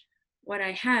English. What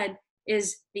I had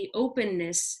is the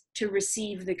openness to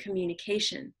receive the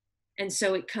communication. And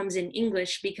so it comes in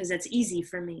English because that's easy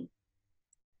for me.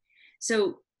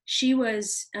 So she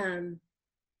was,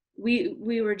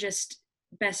 we were just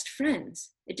best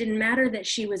friends. It didn't matter that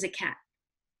she was a cat.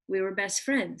 We were best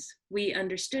friends. We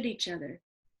understood each other.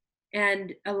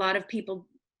 And a lot of people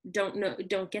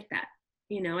don't get that.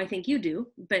 you know, I think you do,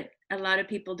 but a lot of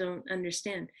people don't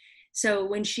understand. So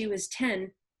when she was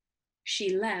 10,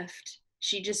 she left.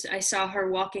 I saw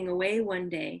her walking away one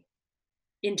day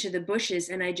into the bushes,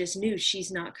 and I just knew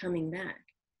she's not coming back.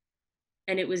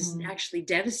 And it was actually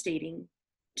devastating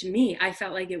to me. I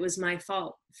felt like it was my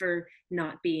fault for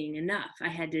not being enough. I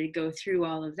had to go through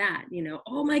all of that, you know,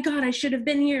 oh my God, I should have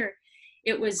been here.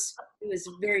 It was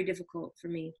very difficult for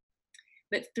me.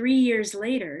 But 3 years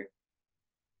later,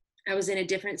 I was in a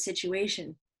different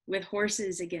situation with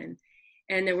horses again,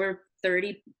 and there were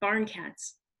 30 barn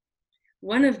cats.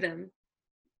 One of them,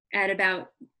 at about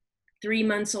 3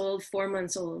 months old, 4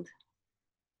 months old,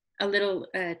 a little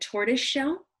tortoise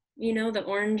shell, you know, the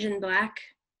orange and black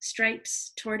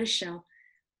stripes tortoise shell.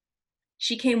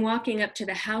 She came walking up to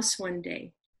the house one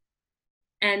day,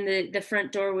 and the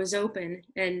front door was open,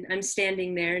 and I'm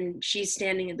standing there and she's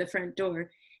standing at the front door.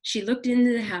 She looked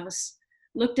into the house,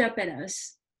 looked up at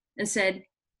us and said,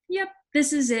 yep,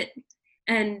 this is it,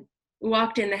 and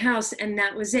walked in the house, and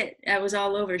that was it. That was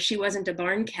all over. She wasn't a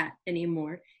barn cat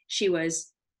anymore. She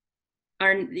was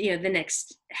our, you know, the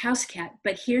next house cat.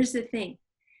 But here's the thing.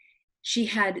 She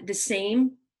had the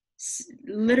same,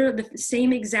 literally the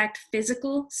same exact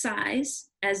physical size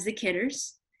as the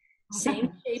Kidders,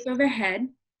 same shape of a head,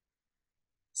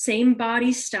 same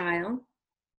body style.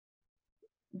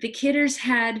 The Kidders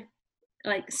had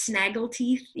like snaggle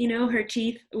teeth, you know, her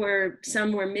teeth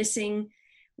some were missing.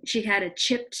 She had a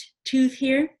chipped tooth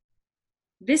here.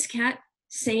 This cat,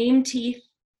 same teeth,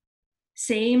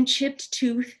 same chipped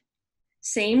tooth,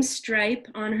 same stripe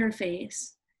on her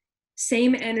face,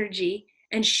 same energy,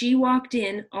 and she walked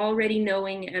in already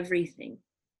knowing everything,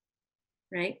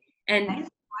 right? And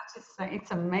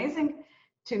it's amazing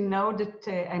to know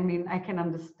that, I mean, I can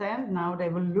understand now the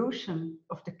evolution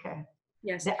of the cat.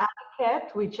 yes, The other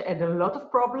cat, which had a lot of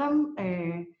problem,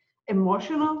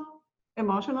 emotional,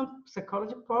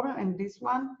 psychology problem, and this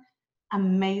one,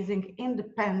 amazing,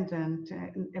 independent,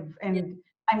 and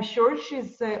I'm sure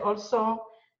she's also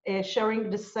sharing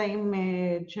the same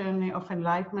journey of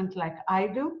enlightenment like I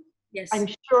do. yes, I'm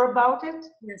sure about it.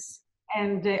 yes,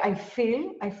 And I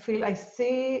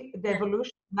see the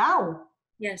evolution now.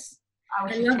 yes. How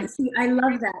I she love changed. I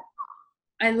love that.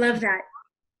 I love that.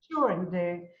 Sure, and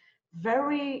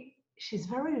she's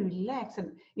very relaxed.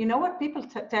 And you know what people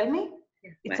tell me?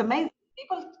 Yeah. It's What? amazing.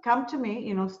 People come to me,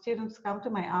 you know, students come to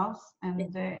my house, and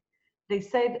they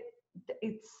said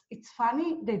it's funny,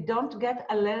 they don't get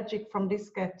allergic from this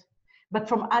cat, but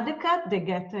from other cat they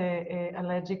get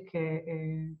allergic.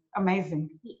 Amazing.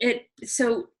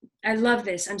 So I love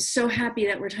this. I'm so happy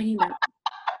that we're talking about it.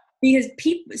 Because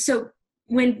people. So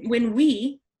when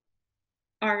we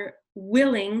are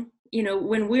willing, you know,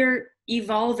 when we're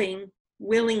evolving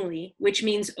willingly, which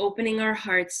means opening our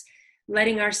hearts,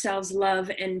 letting ourselves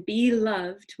love and be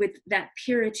loved with that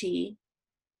purity,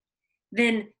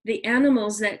 then the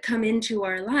animals that come into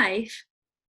our life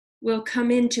will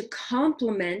come in to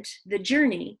complement the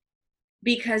journey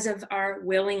because of our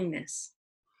willingness.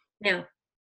 Now,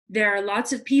 there are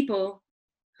lots of people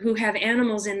who have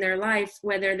animals in their life,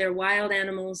 whether they're wild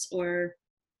animals or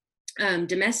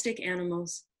domestic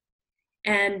animals,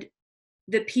 and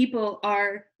the people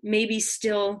are maybe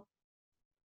still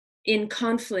in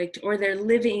conflict, or they're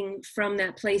living from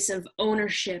that place of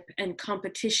ownership and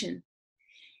competition.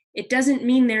 It doesn't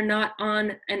mean they're not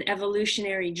on an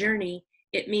evolutionary journey.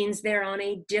 It means they're on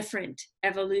a different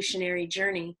evolutionary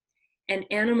journey. And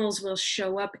animals will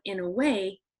show up in a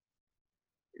way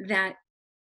that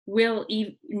will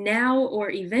now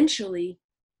or eventually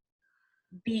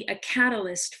be a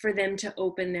catalyst for them to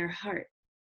open their heart.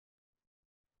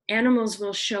 Animals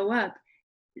will show up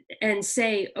and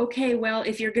say, okay, well,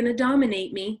 if you're going to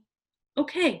dominate me,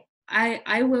 okay,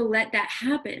 I will let that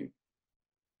happen.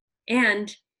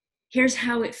 And here's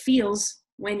how it feels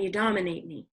when you dominate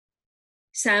me.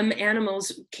 Some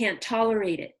animals can't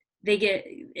tolerate it. They get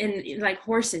in, like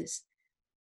horses.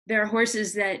 There are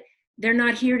horses that they're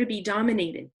not here to be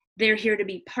dominated. They're here to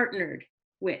be partnered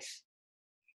with.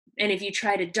 And if you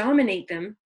try to dominate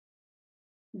them,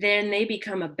 then they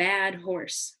become a bad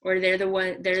horse, or they're the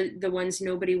ones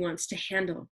nobody wants to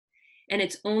handle. And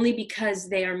it's only because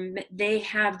they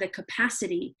have the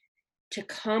capacity to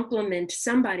complement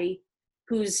somebody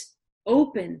who's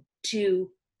open to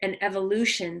an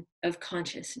evolution of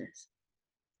consciousness,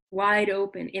 wide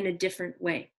open in a different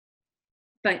way.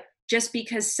 But just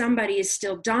because somebody is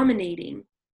still dominating,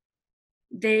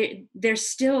 they're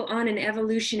still on an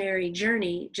evolutionary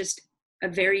journey, just a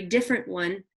very different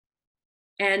one.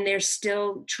 And they're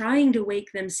still trying to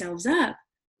wake themselves up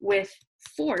with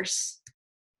force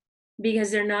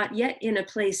because they're not yet in a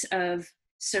place of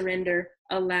surrender,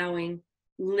 allowing,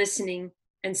 listening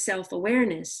and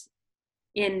self-awareness.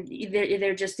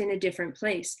 They're just in a different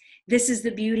place. This is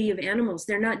the beauty of animals.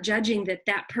 They're not judging that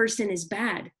that person is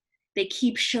bad. They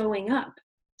keep showing up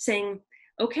saying,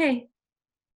 okay,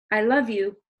 I love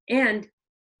you. And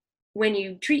when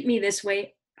you treat me this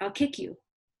way, I'll kick you,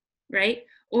 right?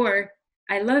 Or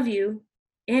I love you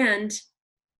and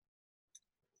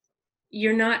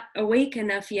you're not awake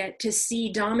enough yet to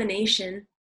see domination,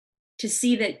 to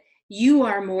see that you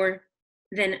are more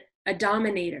than a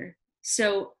dominator.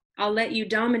 So I'll let you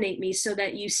dominate me so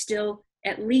that you still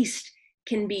at least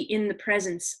can be in the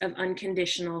presence of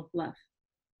unconditional love.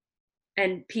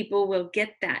 And people will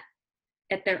get that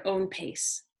at their own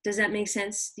pace. Does that make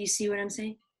sense? Do you see what I'm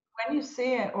saying? When you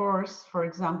see a horse, for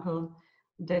example,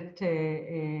 that,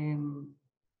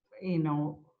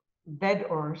 bad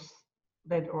horse,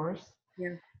 yeah.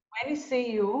 When he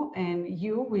see you and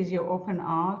you with your open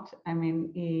heart, I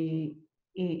mean, he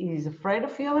is afraid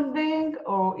of human being,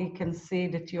 or he can see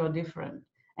that you are different.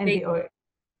 And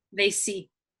they see.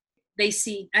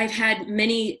 I've had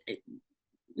many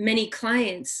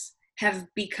clients have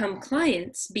become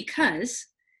clients because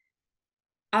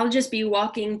I'll just be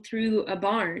walking through a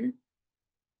barn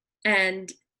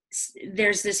and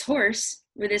there's this horse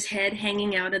with his head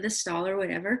hanging out of the stall or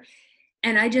whatever.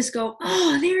 And I just go,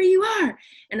 oh, there you are.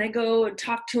 And I go and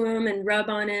talk to him and rub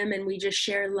on him and we just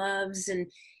share loves and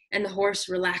the horse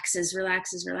relaxes.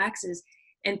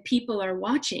 And people are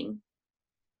watching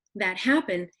that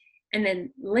happen. And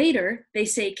then later they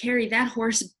say, Carrie, that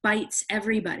horse bites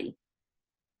everybody.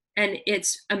 And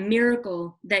it's a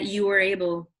miracle that you were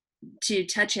able to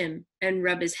touch him and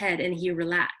rub his head and he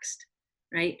relaxed,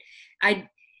 right?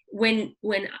 When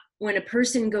a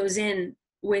person goes in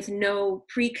with no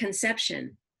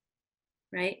preconception,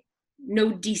 right?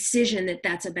 No decision that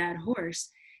that's a bad horse,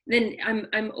 then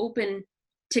I'm open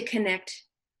to connect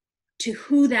to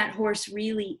who that horse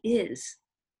really is.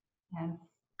 Yeah.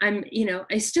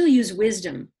 I still use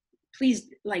wisdom. Please,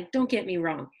 don't get me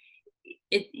wrong.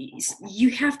 You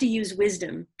have to use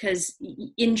wisdom because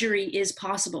injury is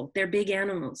possible. They're big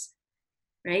animals,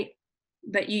 right?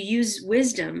 But you use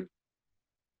wisdom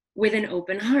with an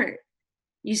open heart.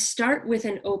 You start with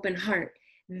an open heart,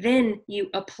 then you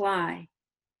apply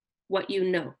what you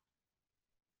know.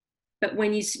 But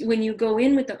when you go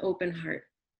in with the open heart,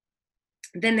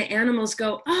 then the animals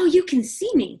go, oh, you can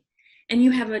see me. And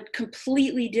you have a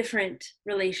completely different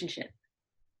relationship.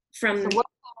 So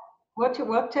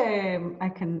what I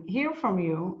can hear from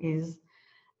you is,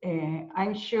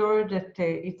 I'm sure that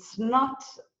it's not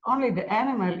only the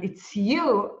animal, it's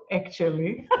you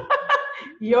actually.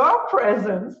 Your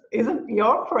presence, isn't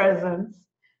your presence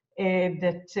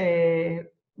that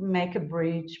make a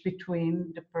bridge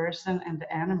between the person and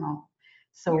the animal.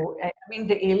 So I mean,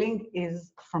 the healing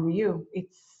is from you.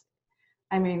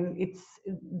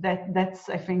 That's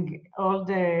I think all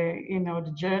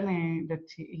the journey that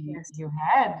you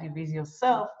had with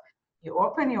yourself. You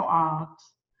open your heart.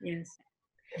 Yes.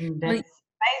 And that's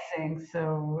amazing.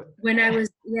 So when I was,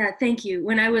 thank you.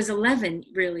 When I was 11,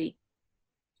 really,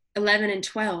 11 and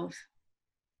 12,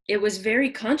 it was very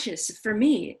conscious for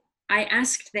me. I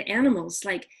asked the animals,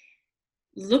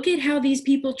 look at how these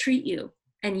people treat you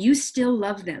and you still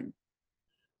love them.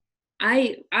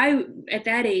 I at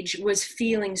that age was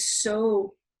feeling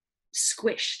so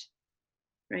squished,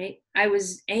 right? I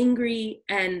was angry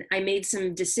and I made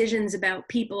some decisions about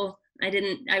people.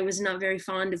 I was not very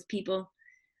fond of people.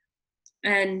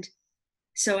 And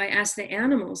so I asked the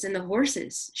animals and the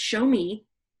horses, show me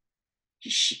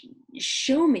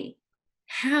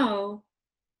how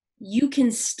you can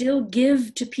still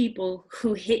give to people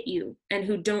who hit you and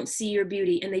who don't see your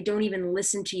beauty and they don't even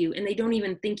listen to you and they don't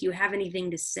even think you have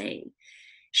anything to say.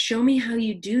 Show me how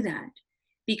you do that,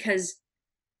 because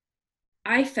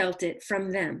I felt it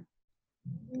from them,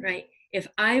 right? If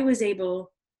I was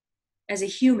able as a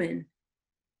human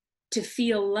to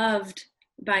feel loved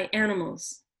by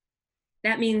animals,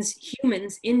 that means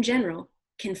humans in general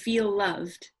can feel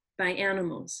loved by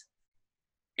animals.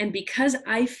 And because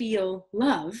I feel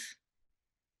love,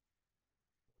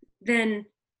 then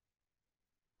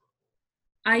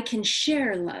I can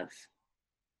share love.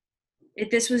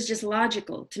 This was just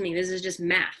logical to me. This is just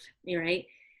math, right?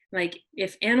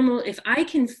 If I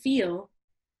can feel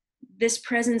this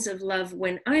presence of love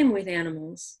when I'm with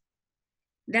animals,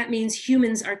 that means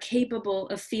humans are capable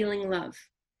of feeling love.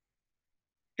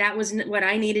 That was what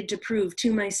I needed to prove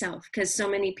to myself, because so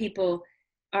many people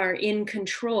are in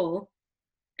control,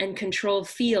 and control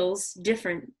feels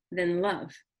different than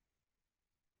love.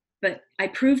 But I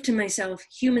proved to myself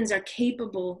humans are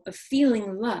capable of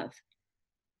feeling love.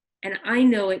 And I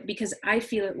know it because I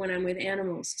feel it when I'm with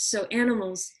animals. So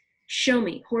animals show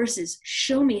me, horses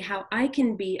show me how I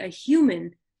can be a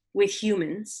human with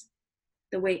humans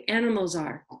the way animals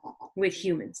are with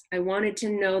humans. I wanted to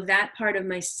know that part of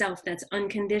myself that's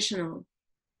unconditional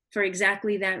for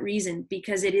exactly that reason,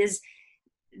 because it is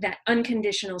that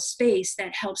unconditional space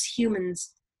that helps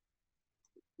humans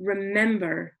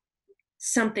remember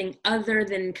something other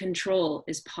than control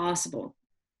is possible.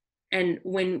 And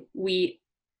when we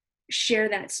share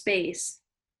that space,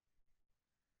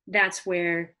 that's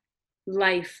where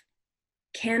life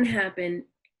can happen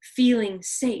feeling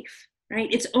safe, right?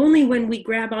 It's only when we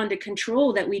grab onto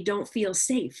control that we don't feel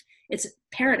safe. It's a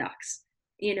paradox,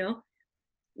 you know?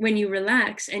 When you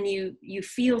relax and you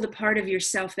feel the part of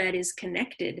yourself that is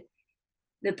connected,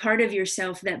 the part of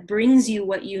yourself that brings you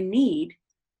what you need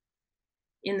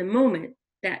in the moment,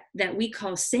 that we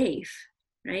call safe,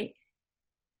 right?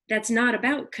 That's not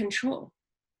about control.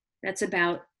 That's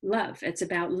about love. It's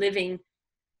about living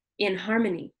in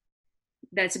harmony.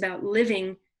 That's about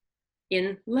living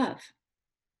in love.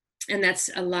 And that's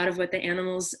a lot of what the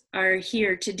animals are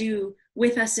here to do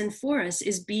with us and for us,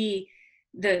 is be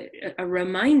a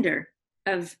reminder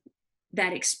of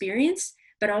that experience,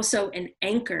 but also an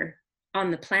anchor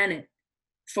on the planet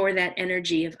for that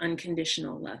energy of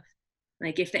unconditional love.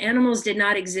 Like if the animals did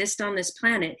not exist on this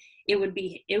planet, it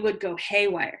would go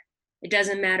haywire. It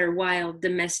doesn't matter, wild,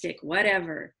 domestic,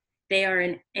 whatever. They are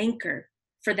an anchor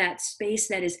for that space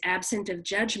that is absent of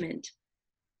judgment,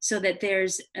 so that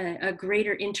there's a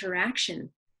greater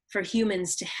interaction for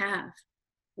humans to have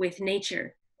with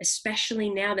nature,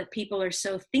 especially now that people are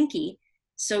so thinky,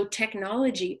 so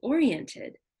technology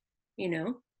oriented, you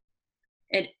know.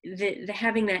 And the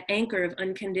having that anchor of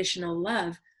unconditional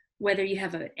love, whether you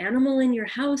have an animal in your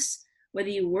house, whether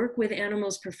you work with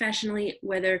animals professionally,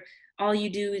 whether all you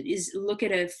do is look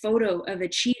at a photo of a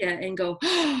cheetah and go,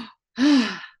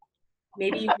 ah,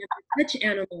 maybe you never touch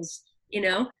animals, you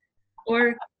know,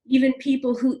 or even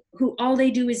people who all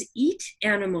they do is eat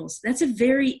animals. That's a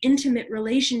very intimate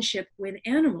relationship with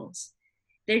animals.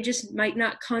 They just might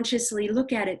not consciously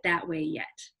look at it that way yet,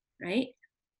 right?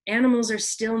 Animals are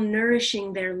still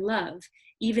nourishing their love,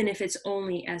 even if it's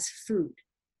only as food.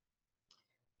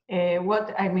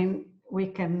 What I mean, we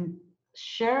can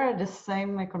share the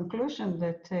same conclusion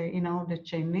that the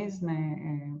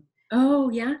Oh,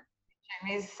 yeah.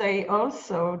 Chinese say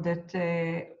also that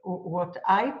what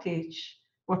I teach,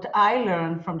 what I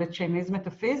learned from the Chinese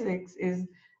metaphysics is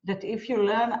that if you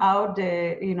learn how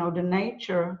the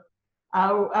nature,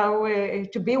 how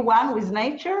to be one with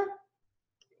nature,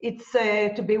 it's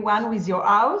to be one with your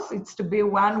house, it's to be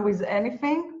one with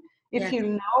anything. If Yes. you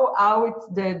know how it's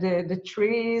the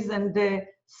trees and the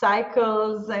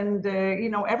cycles and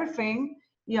everything,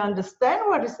 you understand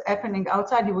what is happening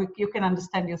outside, you can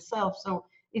understand yourself. So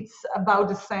it's about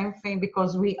the same thing,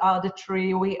 because we are the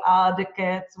tree, we are the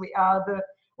cats, we are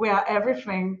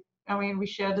everything. I mean, we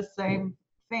share the same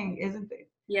thing, isn't it?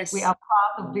 Yes. We are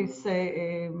part of this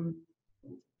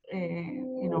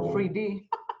 3D.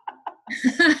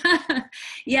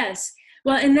 Yes.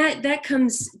 Well, and that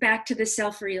comes back to the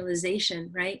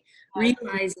self-realization, right?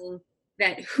 Realizing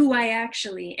that who I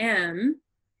actually am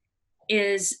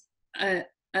is a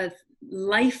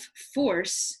life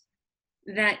force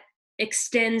that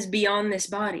extends beyond this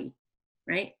body,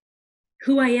 right?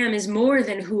 Who I am is more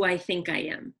than who I think I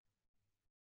am,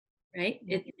 right?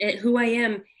 Who I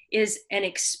am is an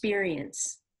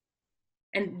experience.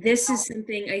 And this is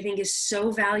something I think is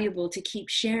so valuable to keep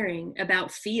sharing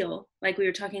about feel, like we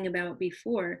were talking about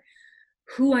before.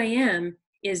 Who I am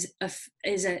is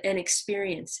an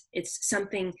experience. It's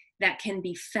something that can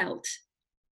be felt.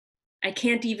 I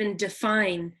can't even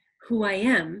define who I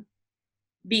am,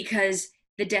 because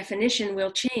the definition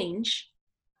will change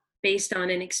based on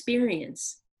an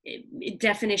experience,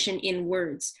 definition in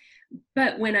words.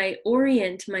 But when I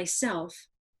orient myself,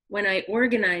 when I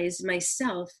organize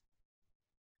myself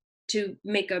to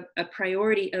make a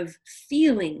priority of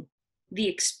feeling the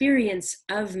experience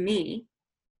of me,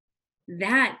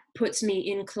 that puts me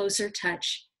in closer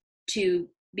touch to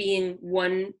being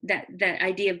one, that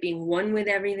idea of being one with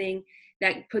everything,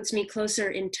 that puts me closer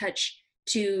in touch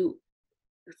to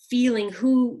feeling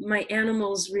who my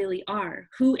animals really are,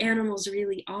 who animals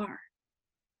really are,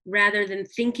 rather than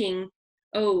thinking,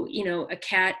 oh, a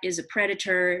cat is a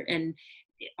predator and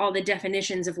all the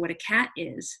definitions of what a cat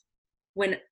is.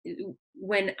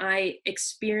 When I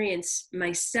experience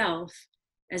myself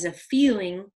as a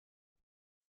feeling,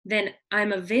 then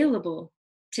I'm available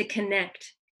to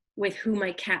connect with who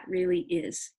my cat really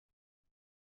is.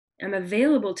 I'm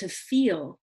available to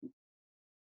feel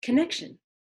connection,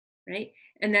 right?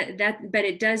 And but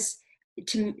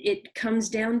it comes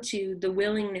down to the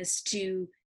willingness to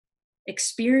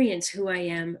experience who I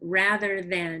am rather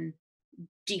than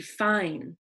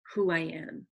define who I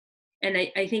am. And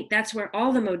I think that's where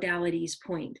all the modalities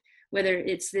point, whether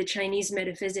it's the Chinese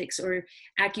metaphysics or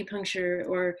acupuncture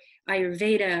or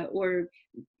Ayurveda or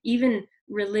even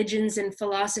religions and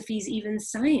philosophies, even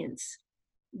science.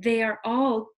 They are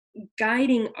all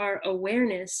guiding our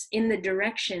awareness in the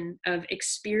direction of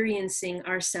experiencing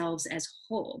ourselves as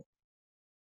whole.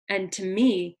 And to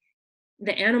me,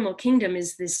 the animal kingdom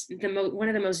is one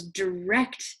of the most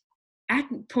direct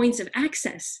points of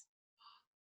access.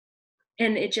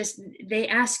 And they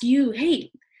ask you,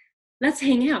 hey, let's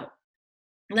hang out.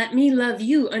 Let me love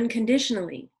you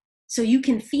unconditionally so you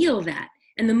can feel that.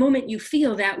 And the moment you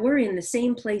feel that, we're in the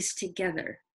same place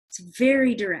together. It's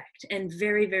very direct and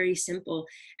very, very simple.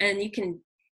 And you can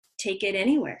take it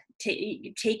anywhere.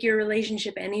 Take your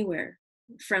relationship anywhere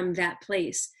from that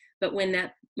place. But when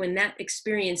that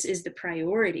experience is the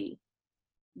priority,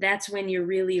 that's when you're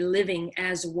really living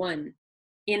as one,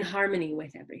 in harmony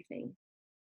with everything.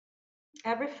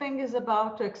 Everything is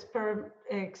about to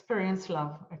experience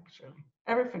love, actually.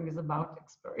 Everything is about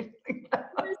experiencing love.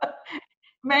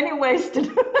 Many ways to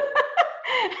do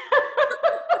it.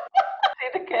 See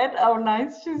the cat? Oh,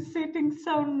 nice. She's sitting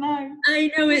so nice. I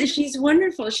know it. She's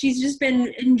wonderful. She's just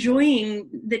been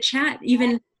enjoying the chat,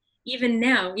 even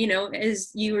now, as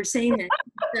you were saying that.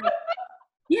 So,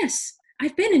 yes,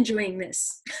 I've been enjoying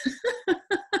this.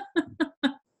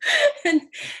 And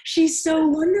she's so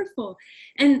wonderful.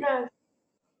 And yes.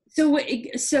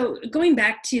 So going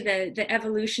back to the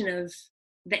evolution of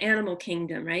the animal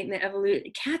kingdom, right?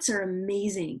 And cats are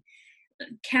amazing.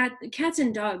 Cats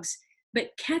and dogs,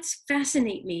 but cats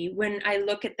fascinate me when I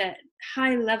look at that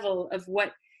high level of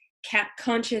what cat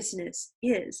consciousness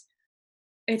is.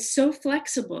 It's so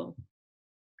flexible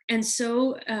and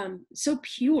so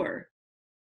pure.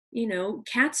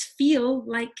 Cats feel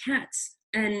like cats,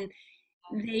 and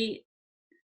they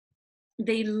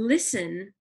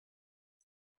listen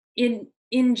in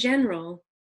general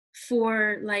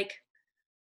for like,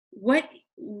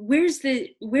 where's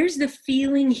the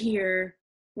feeling here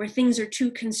where things are too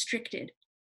constricted,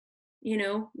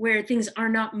 where things are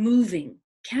not moving.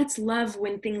 Cats love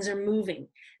when things are moving.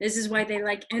 This is why they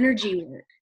like energy work,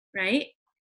 right?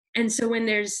 And so when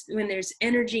there's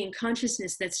energy and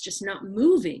consciousness that's just not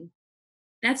moving,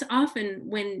 that's often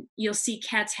when you'll see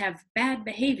cats have bad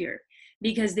behavior,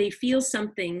 because they feel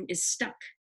something is stuck,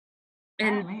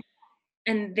 and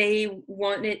they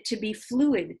want it to be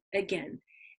fluid again.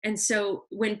 And so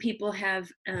when people have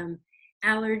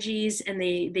allergies and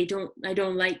I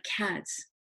don't like cats,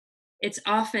 it's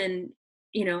often,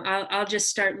 I'll just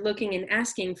start looking and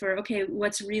asking for, okay,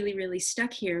 what's really, really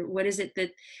stuck here? What is it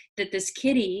that this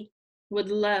kitty would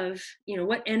love?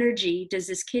 What energy does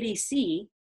this kitty see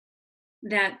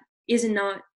that is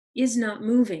not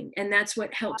moving? And that's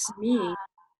what helps me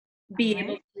be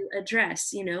able to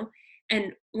address,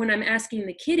 and when I'm asking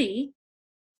the kitty,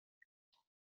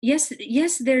 yes,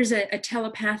 there's a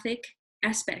telepathic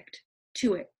aspect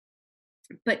to it,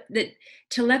 but the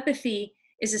telepathy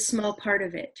is a small part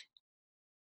of it.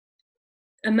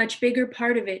 A much bigger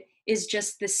part of it is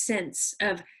just the sense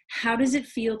of, how does it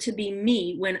feel to be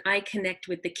me when I connect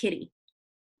with the kitty?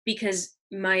 Because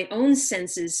my own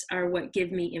senses are what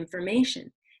give me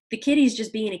information. The kitty's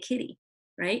just being a kitty,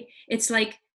 right? It's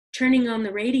like turning on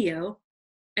the radio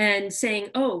and saying,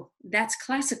 oh, that's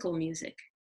classical music.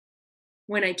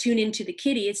 When I tune into the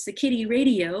kitty, it's the kitty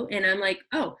radio, and I'm like,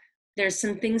 oh, there's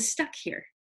some things stuck here,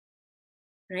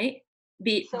 right?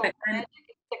 Allergic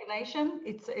stagnation.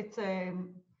 It's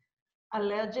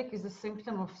allergic is a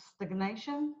symptom of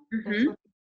stagnation. Mm-hmm. That's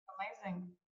amazing.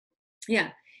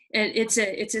 Yeah, and it's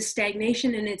a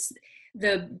stagnation, and it's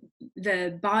the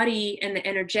body and the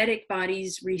energetic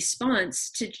body's response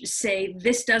to say,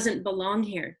 this doesn't belong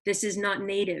here. This is not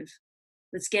native.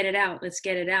 Let's get it out. Let's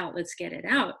get it out. Let's get it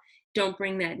out. Don't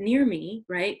bring that near me,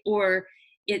 right? Or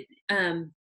it's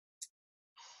an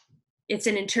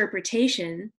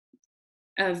interpretation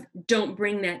of, don't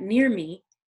bring that near me,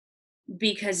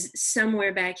 because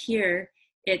somewhere back here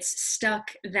it's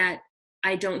stuck that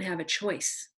I don't have a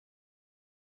choice,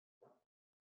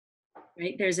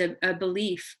 right? There's a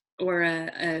belief or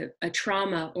a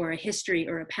trauma or a history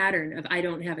or a pattern of, I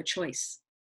don't have a choice.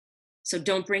 So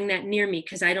don't bring that near me,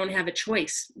 because I don't have a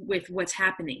choice with what's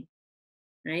happening,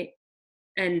 right?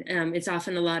 And it's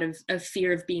often a lot of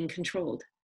fear of being controlled,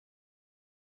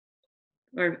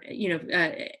 or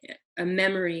a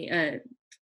memory, an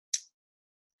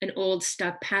old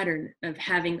stuck pattern of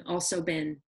having also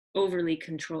been overly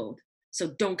controlled.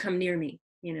 So don't come near me.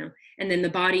 you know, and then the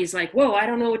body is like, whoa, I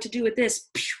don't know what to do with this.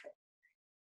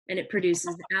 And it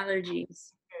produces the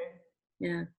allergies.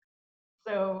 Yeah.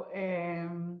 So,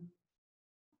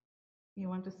 you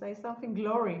want to say something?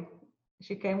 Glory.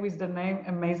 She came with the name,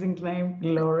 amazing name,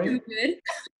 Glory. Good.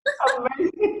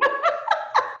 Amazing.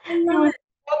 I You love want it. to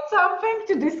add something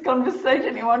to this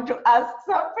conversation? You want to ask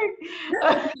something?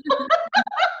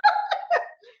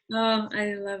 Oh,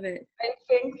 I love it. I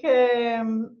think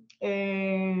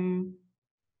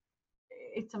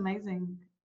it's amazing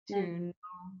to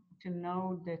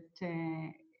know that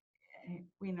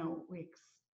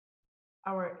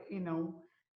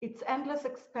it's endless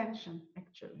expansion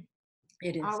actually.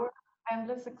 It is. Our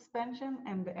endless expansion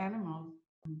and the animals.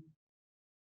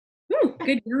 Ooh,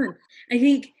 good one. I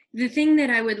think the thing that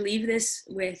I would leave this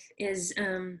with is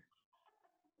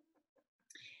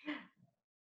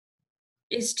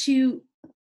to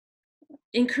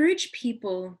encourage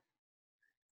people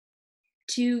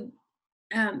to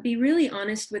be really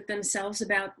honest with themselves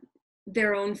about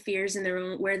their own fears and their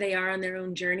own where they are on their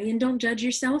own journey, and don't judge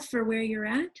yourself for where you're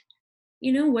at.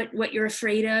 You know what you're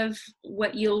afraid of,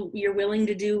 what you're willing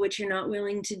to do, what you're not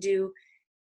willing to do,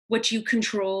 what you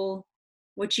control,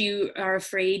 what you are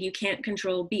afraid you can't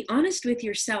control. Be honest with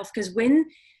yourself, because when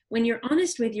you're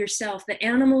honest with yourself, the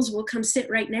animals will come sit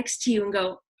right next to you and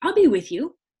go, I'll be with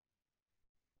you.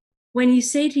 When you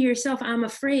say to yourself, I'm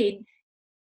afraid,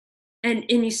 and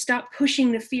you stop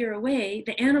pushing the fear away,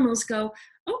 the animals go,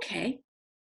 okay,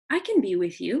 I can be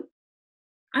with you.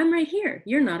 I'm right here.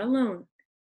 You're not alone,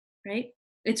 right?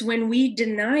 It's when we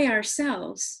deny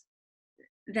ourselves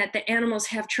that the animals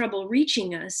have trouble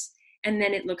reaching us, and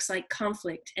then it looks like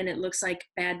conflict and it looks like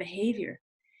bad behavior.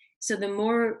 So the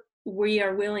more we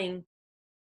are willing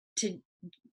to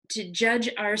judge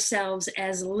ourselves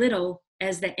as little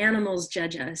as the animals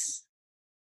judge us,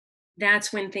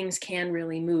 that's when things can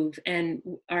really move and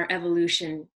our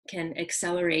evolution can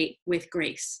accelerate with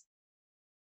grace.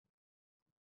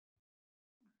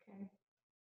 Okay.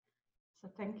 So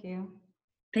thank you.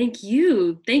 Thank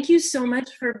you. Thank you so much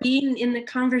for being in the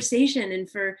conversation and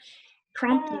for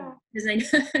prompting, because I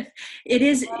know it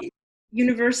is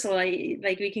universal.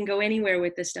 Like we can go anywhere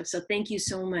with this stuff. So thank you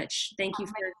so much. Thank you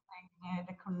for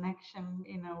the connection.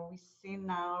 We see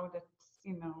now that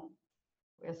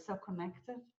we're so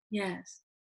connected. Yes.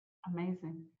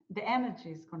 Amazing. The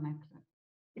energy is connected.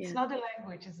 It's not a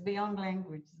language. It's beyond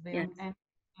language. It's beyond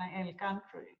any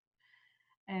country,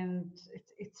 and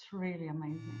it's really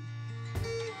amazing.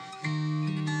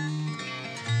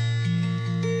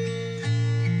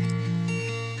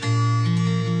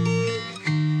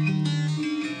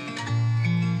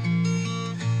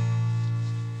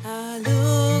 I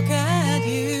look at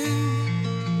you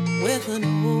with an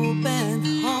open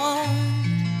heart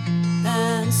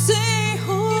and see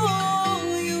who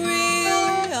you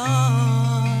really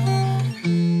are.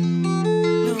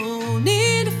 No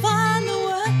need to find the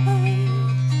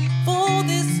words for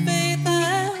this faith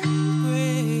and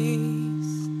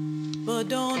grace, but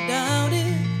don't doubt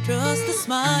it, trust the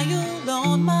smile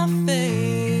on my face.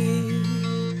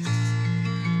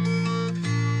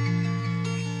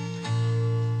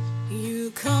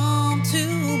 You come to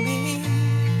me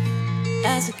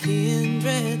as a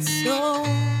kindred soul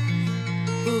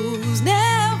who's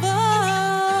never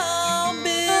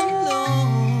been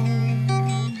alone.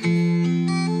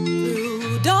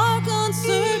 Through dark,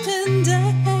 uncertain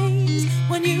days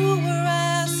when you were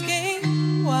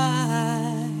asking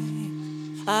why,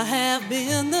 I have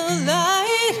been the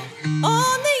light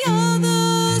on the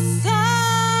other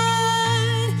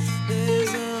side.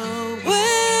 There's a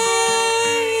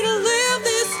way to live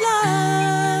this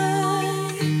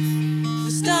life, to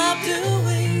stop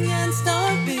doing and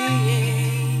start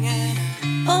being, and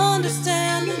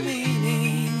understand the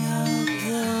meaning of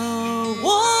the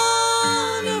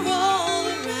wonder all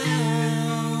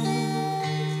around.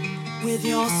 With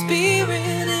your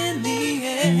spirit in the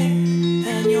air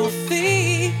and your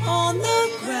feet on the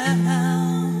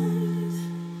ground,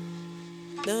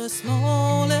 the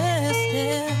smallest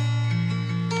step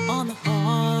on the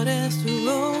hardest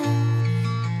road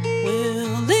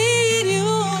will lead you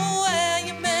where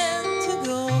you're meant to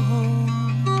go.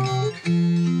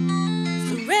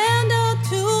 Surrender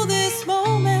to this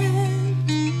moment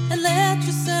and let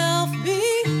yourself be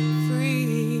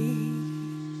free.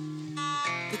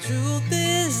 The truth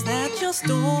is that your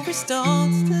story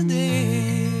starts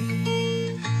today.